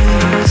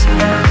lines.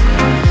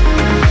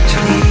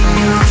 Between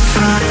your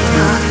fine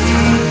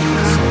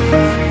lines.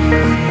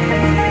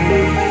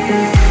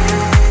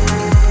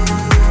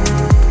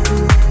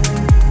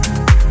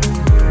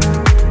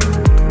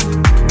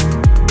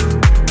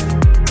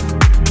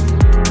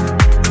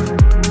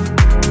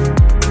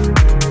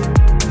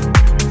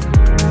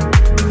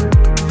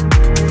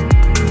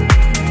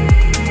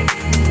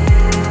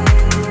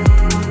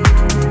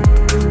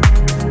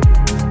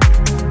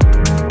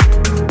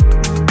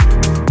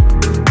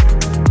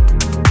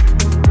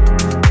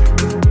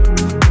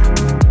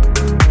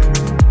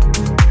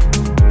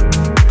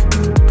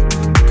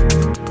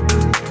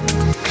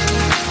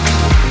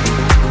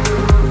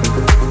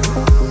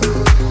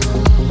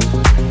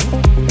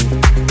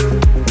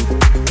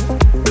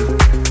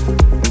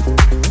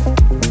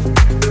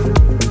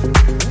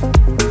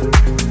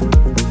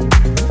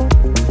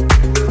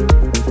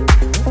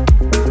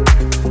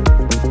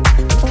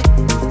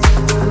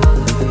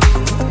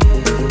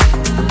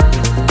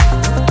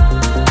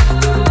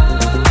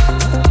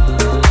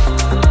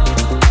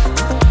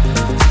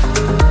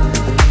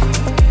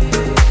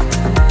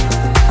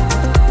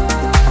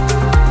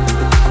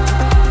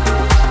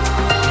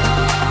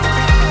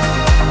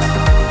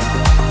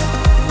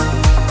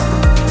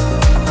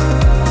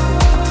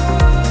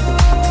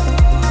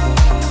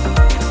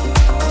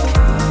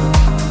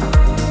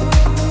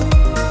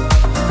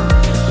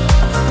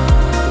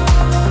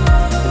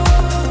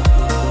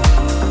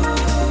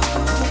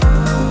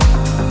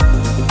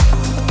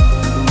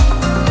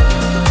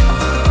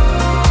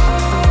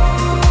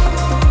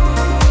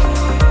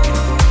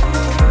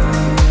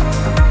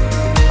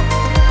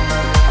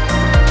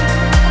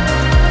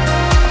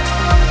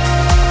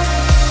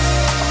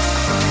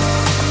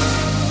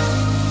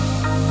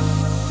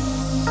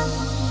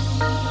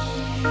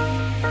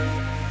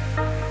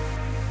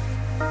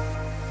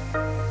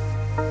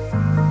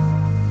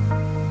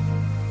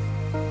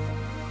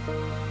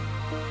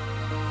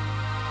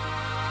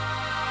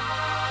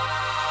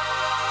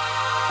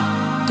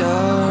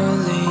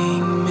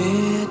 Darling,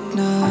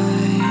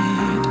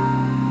 midnight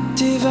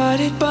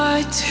divided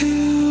by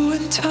two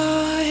in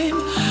time.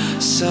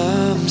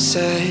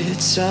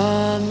 Sunset,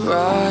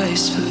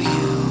 sunrise for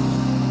you.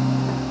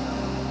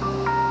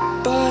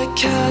 by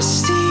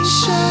casting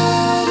shadows,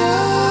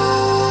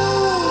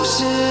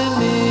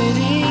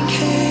 emitting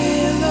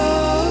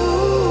halos.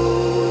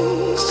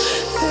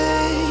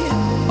 They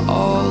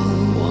all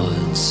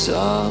want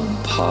some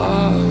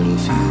part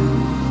of you.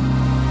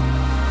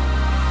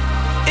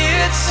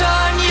 It's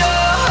on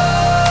your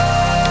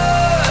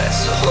heart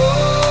to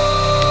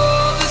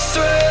hold the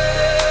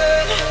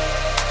thread.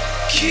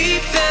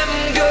 Keep them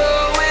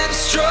going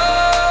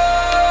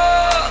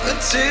strong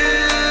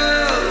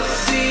until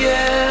the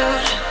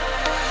end.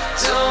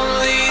 Don't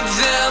lead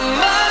them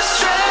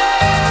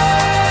astray.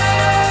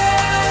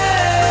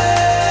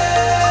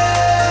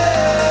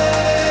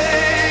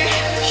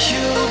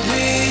 You'll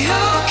be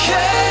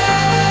okay.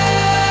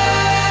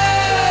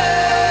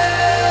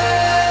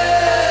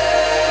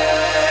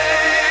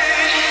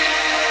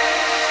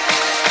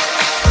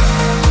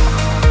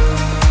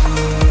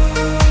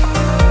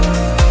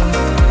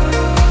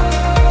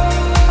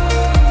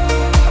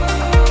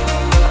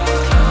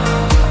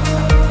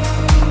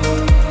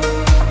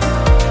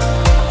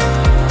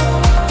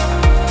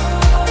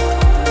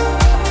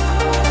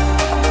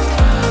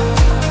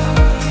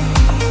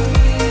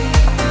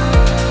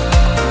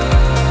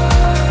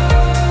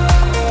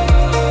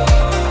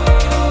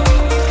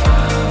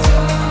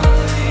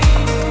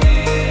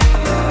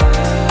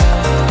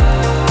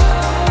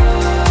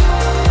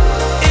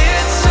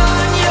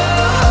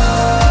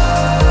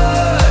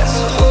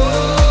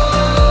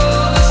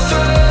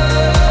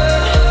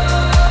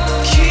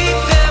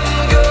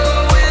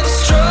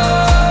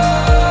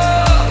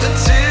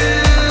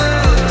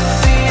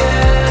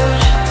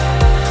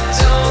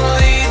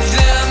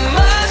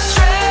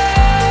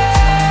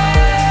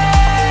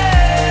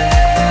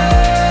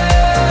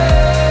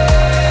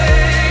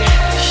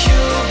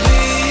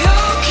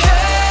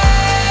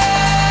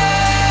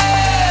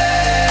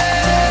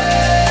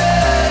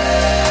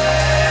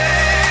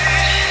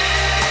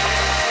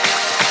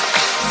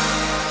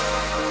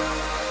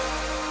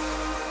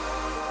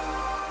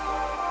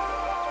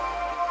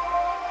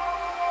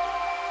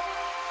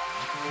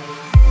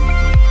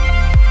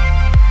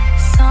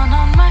 Sun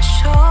on my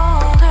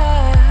shoulders,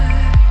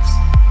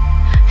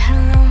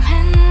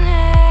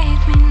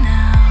 illuminate me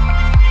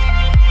now.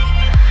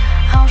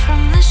 Out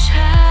from the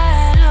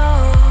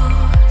shadows,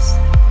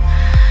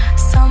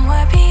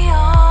 somewhere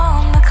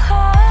beyond the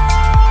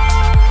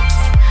clouds,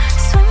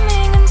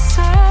 swimming in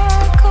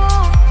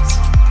circles,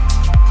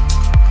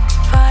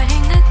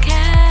 fighting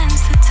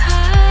against the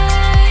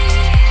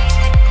tide.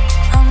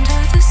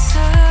 Under the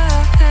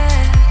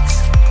surface,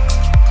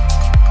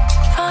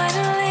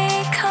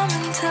 finally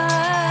coming to life.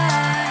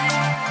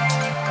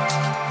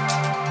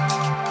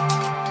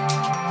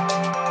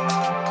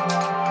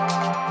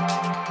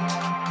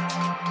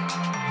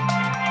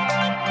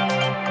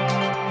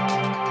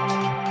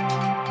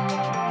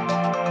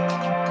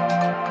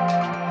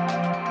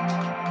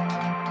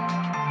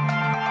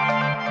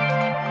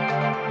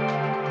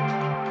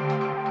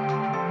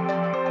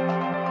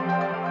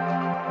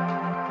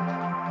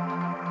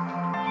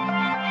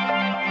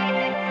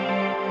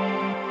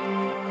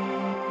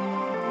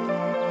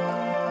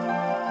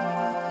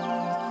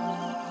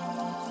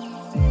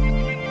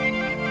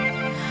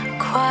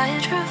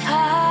 Quiet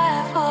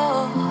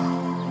revival,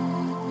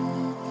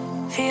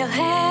 feel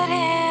it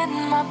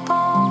in my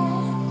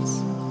bones,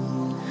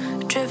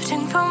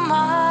 drifting for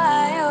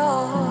miles,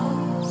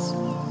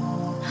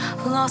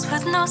 lost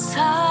with no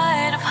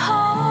sight of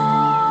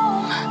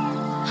home.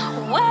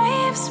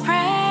 Waves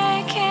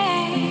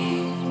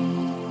breaking,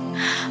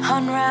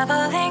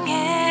 unraveling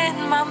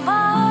in my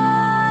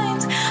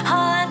mind.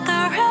 I'll let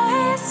the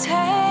race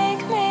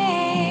take me.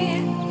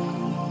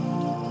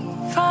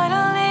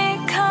 Finally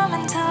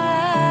coming to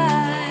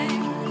life,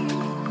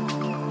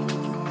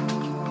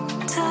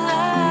 to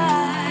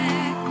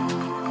life.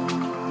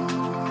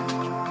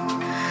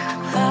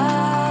 Light,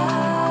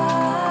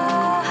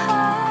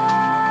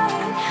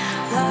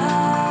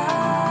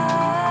 light,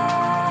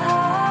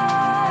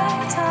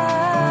 light.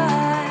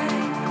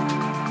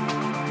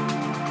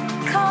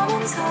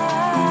 Coming to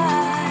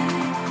life.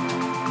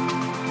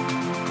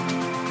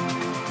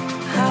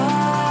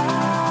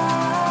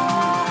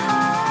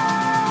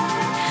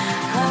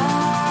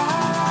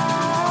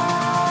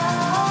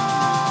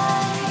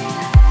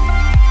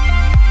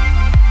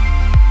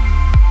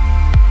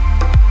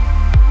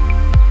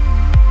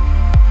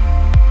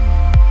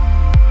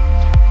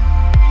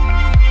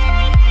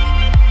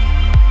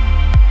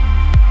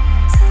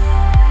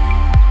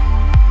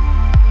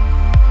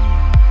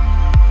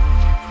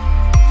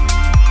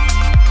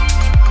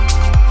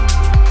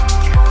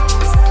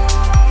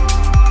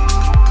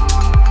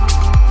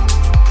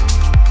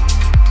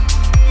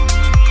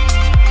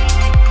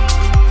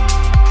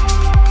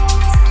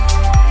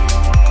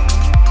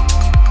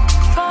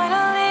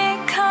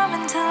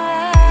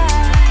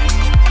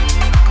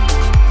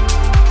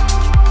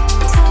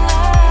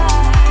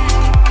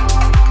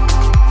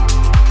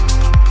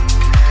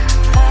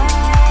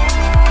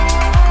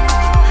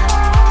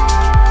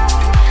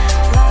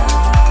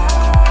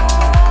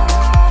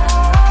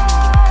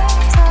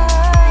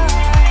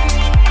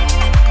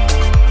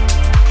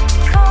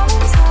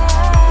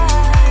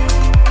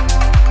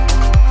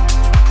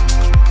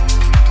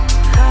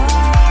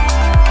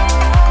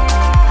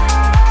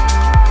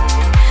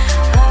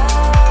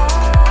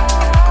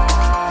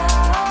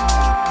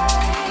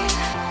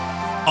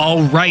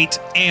 right,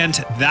 and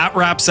that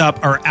wraps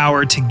up our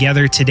hour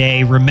together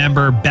today.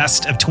 Remember,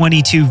 Best of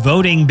 22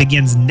 voting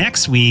begins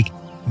next week.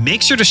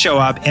 Make sure to show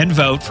up and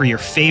vote for your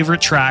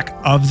favorite track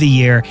of the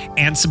year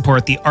and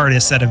support the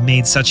artists that have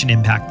made such an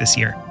impact this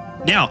year.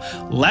 Now,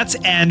 let's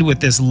end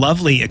with this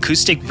lovely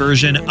acoustic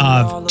version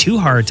of Too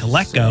Hard to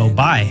Let Go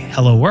by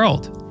Hello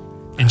World.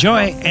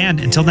 Enjoy,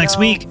 and until next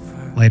week,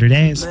 later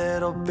days. A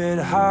little bit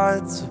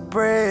hard to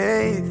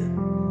breathe,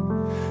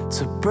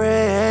 to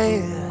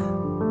breathe,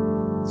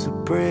 to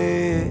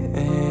breathe.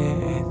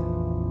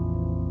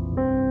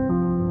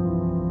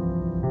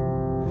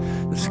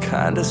 This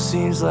kinda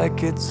seems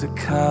like it's a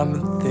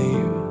common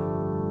theme.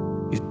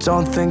 You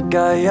don't think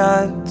I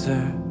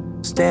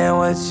understand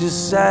what you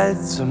said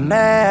to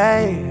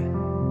me,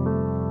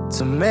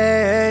 to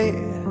me,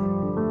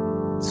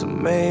 to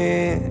me.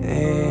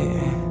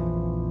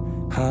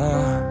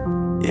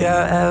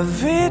 Yeah,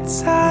 every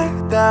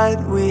time that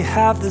we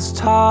have this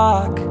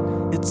talk,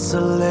 it's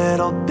a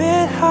little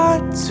bit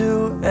hard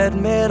to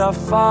admit our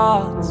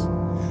faults.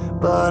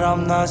 But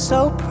I'm not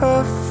so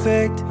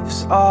perfect.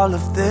 Is all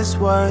of this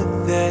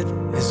worth it?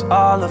 Is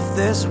all of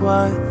this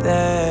worth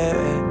it?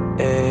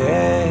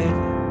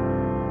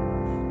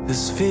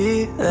 This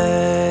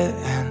feeling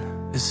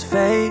is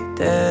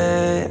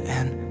fading,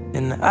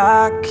 and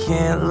I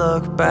can't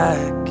look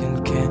back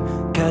and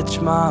can't catch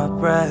my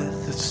breath.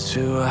 It's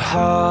too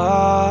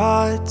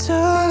hard to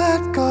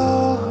let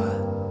go.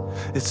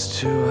 It's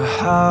too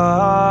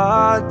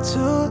hard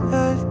to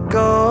let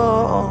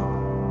go.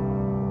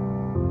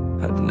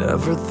 I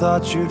never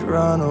thought you'd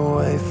run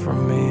away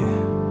from me.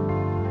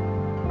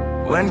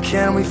 When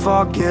can we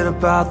forget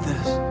about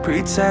this?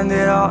 Pretend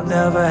it all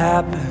never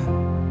happened.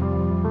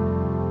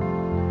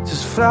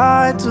 Just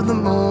fly to the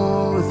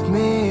moon with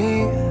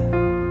me.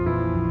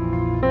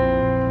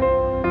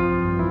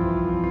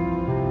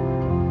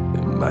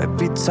 It might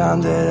be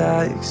time that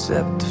I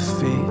accept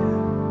defeat.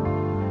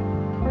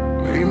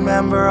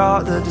 Remember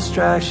all the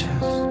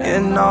distractions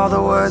and all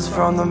the words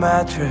from the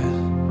mattress.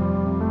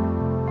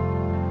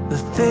 The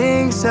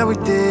things that we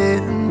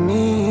didn't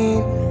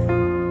mean.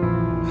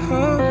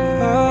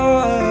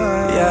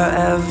 Yeah,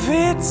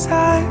 every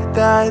time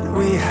that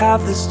we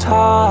have this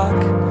talk,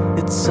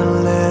 it's a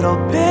little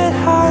bit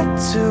hard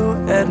to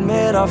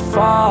admit our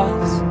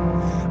faults.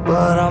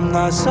 But I'm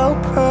not so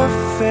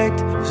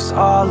perfect. Is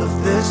all of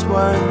this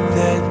worth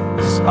it?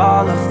 Is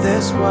all of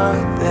this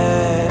worth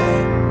it?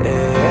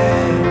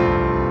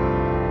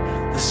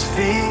 This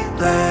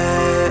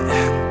feeling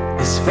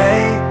is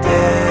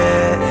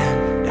fading,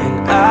 and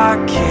I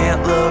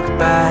can't look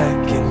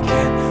back and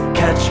can't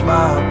catch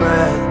my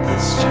breath.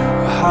 It's too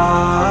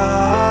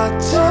hard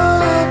to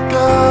let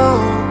go.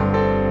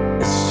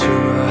 It's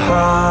too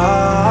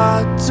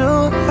hard to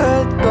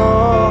let go.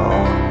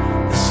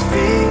 This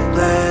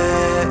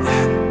feeling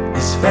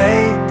is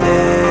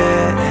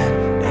fading,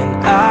 and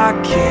I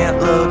can't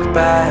look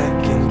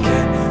back and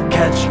can't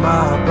catch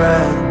my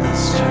breath.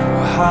 It's too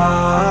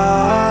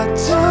hard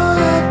to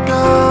let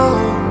go.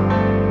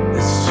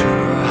 It's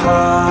too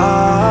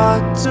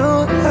hard to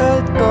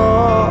let go.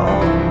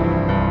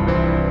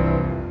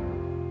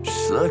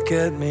 Just look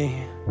at me,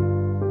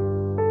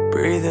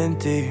 breathing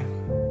deep.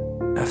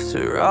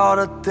 After all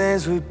the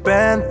things we've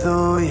been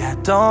through, yeah,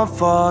 don't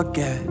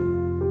forget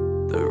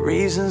the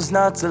reasons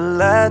not to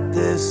let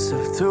this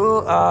slip through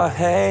our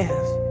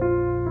hands.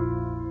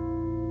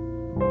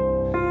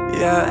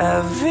 Yeah,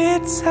 every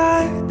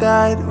time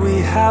that we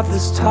have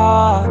this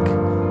talk,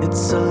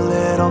 it's a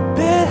little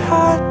bit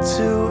hard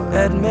to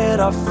admit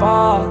our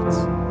faults.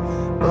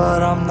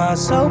 But I'm not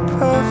so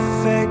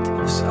perfect.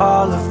 Is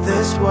all of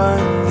this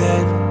worth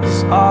it?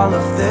 Is all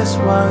of this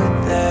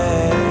worth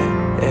it?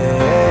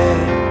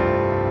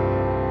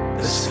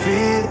 This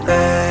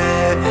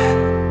feeling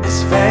is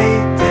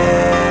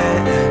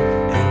fading,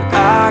 and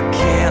I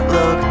can't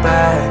look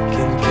back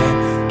and can't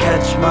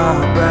catch my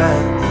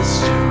breath. It's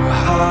too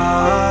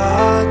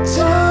hard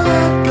to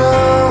let go.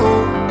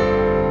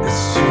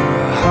 It's too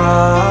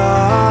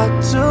hard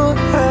to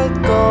let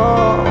go.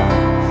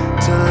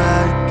 To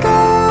let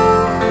go.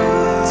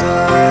 To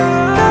let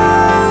go.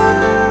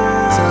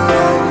 To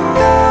let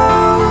go.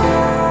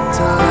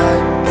 To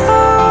let go.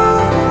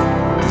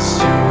 It's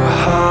too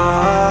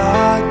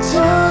hard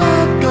to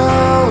let go.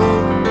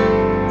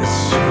 It's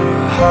too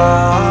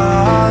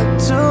hard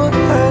to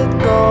let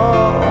go.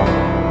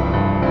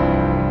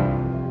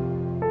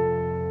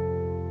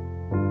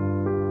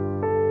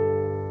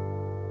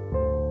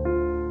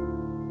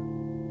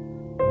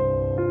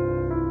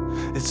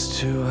 It's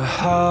too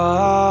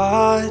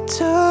hard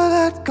to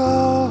let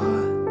go.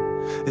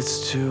 It's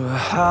too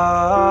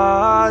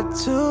hard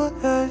to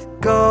let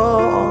go.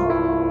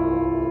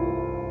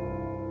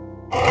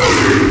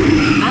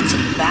 That's a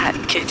bad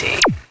kitty.